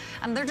light.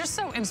 And they're just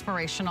so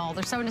inspirational.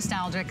 They're so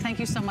nostalgic. Thank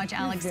you so much,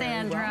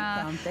 Alexandra. You're very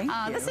welcome. Thank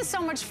you. This is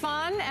so much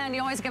fun, and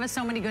you always give us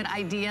so many good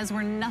ideas.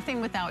 We're nothing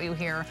without you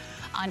here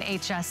on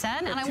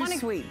HSN. You're too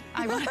sweet.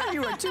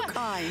 You are too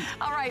kind.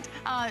 All right,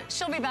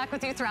 she'll be back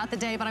with you throughout the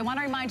day, but I want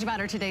to remind you about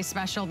our today's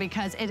special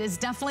because it is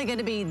definitely going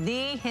to be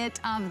the hit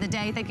of the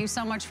day. Thank you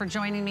so much for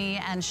joining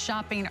me and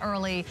shopping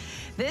early.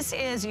 This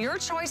is your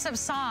choice of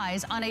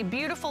size on a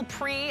beautiful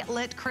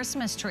pre-lit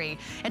Christmas tree.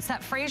 It's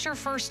that Fraser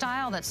Fir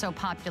style that's so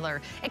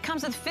popular. It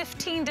comes with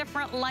 15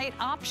 different light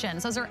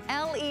options. Those are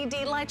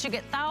LED lights. You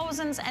get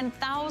thousands and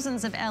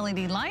thousands of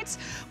LED lights,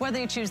 whether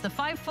you choose the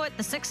 5-foot,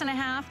 the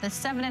 6.5, the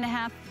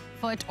 7.5,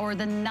 foot or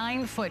the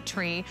 9-foot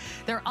tree.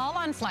 They're all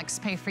on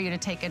FlexPay for you to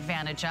take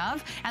advantage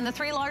of. And the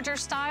 3 larger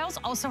styles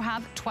also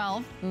have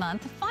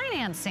 12-month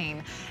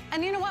financing.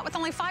 And you know what? With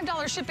only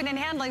 $5 shipping and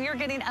handling, you're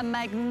getting a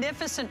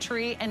magnificent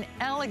tree, an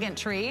elegant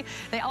tree.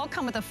 They all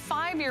come with a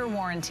 5-year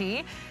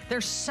warranty. They're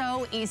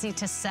so easy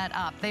to set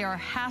up. They are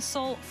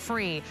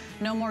hassle-free.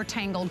 No more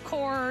tangled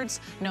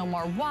cords, no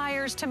more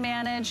wires to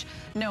manage,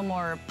 no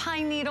more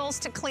pine needles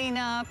to clean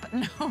up,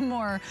 no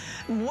more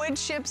wood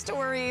chips to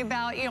worry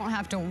about. You don't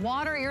have to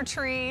water your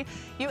tree.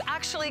 You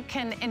actually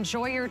can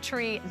enjoy your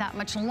tree that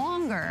much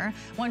longer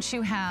once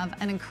you have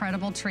an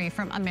incredible tree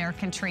from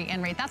American Tree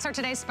and Wreath. That's our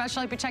today's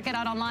special. If you check it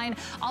out online,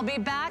 I'll be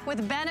back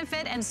with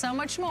benefit and so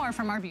much more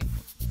from our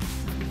beautiful.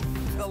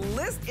 The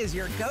list is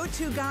your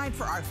go-to guide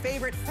for our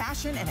favorite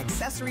fashion and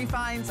accessory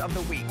finds of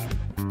the week.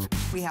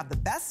 We have the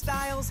best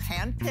styles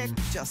handpicked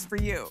just for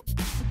you.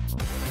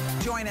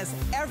 Join us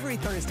every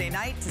Thursday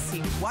night to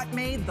see what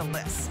made the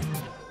list.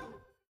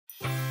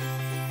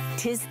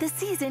 'Tis the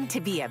season to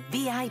be a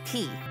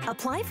VIP.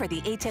 Apply for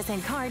the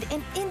HSN card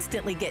and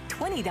instantly get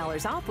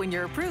 $20 off when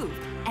you're approved.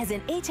 As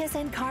an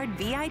HSN card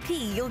VIP,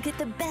 you'll get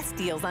the best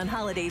deals on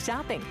holiday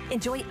shopping.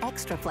 Enjoy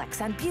extra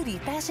flex on beauty,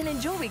 fashion, and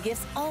jewelry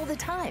gifts all the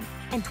time.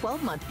 And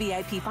 12-month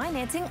VIP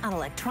financing on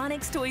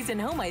electronics, toys,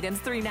 and home items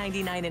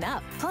 $3.99 and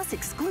up. Plus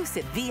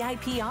exclusive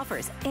VIP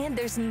offers. And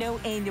there's no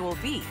annual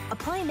fee.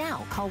 Apply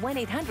now. Call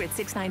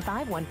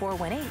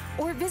 1-800-695-1418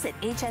 or visit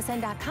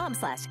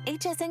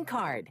hsn.com/HSN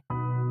card.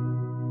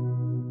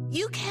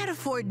 You can't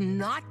afford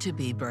not to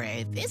be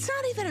brave. It's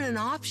not even an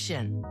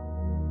option.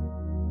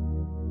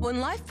 When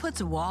life puts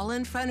a wall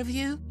in front of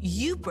you,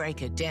 you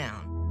break it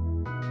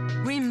down.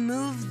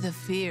 Remove the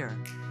fear.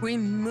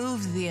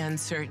 Remove the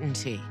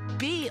uncertainty.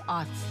 Be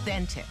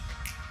authentic.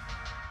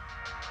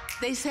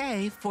 They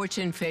say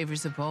fortune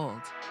favors the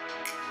bold.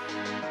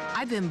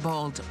 I've been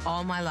bold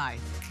all my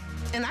life,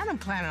 and I don't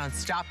plan on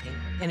stopping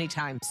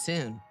anytime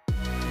soon.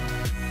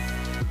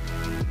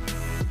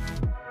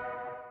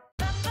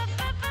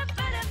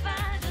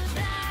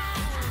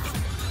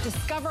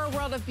 Discover a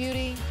world of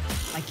beauty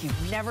like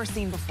you've never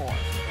seen before.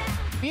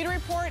 Beauty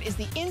Report is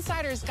the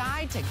insider's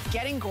guide to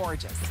getting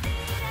gorgeous.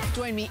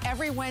 Join me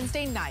every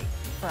Wednesday night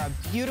for a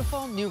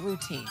beautiful new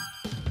routine.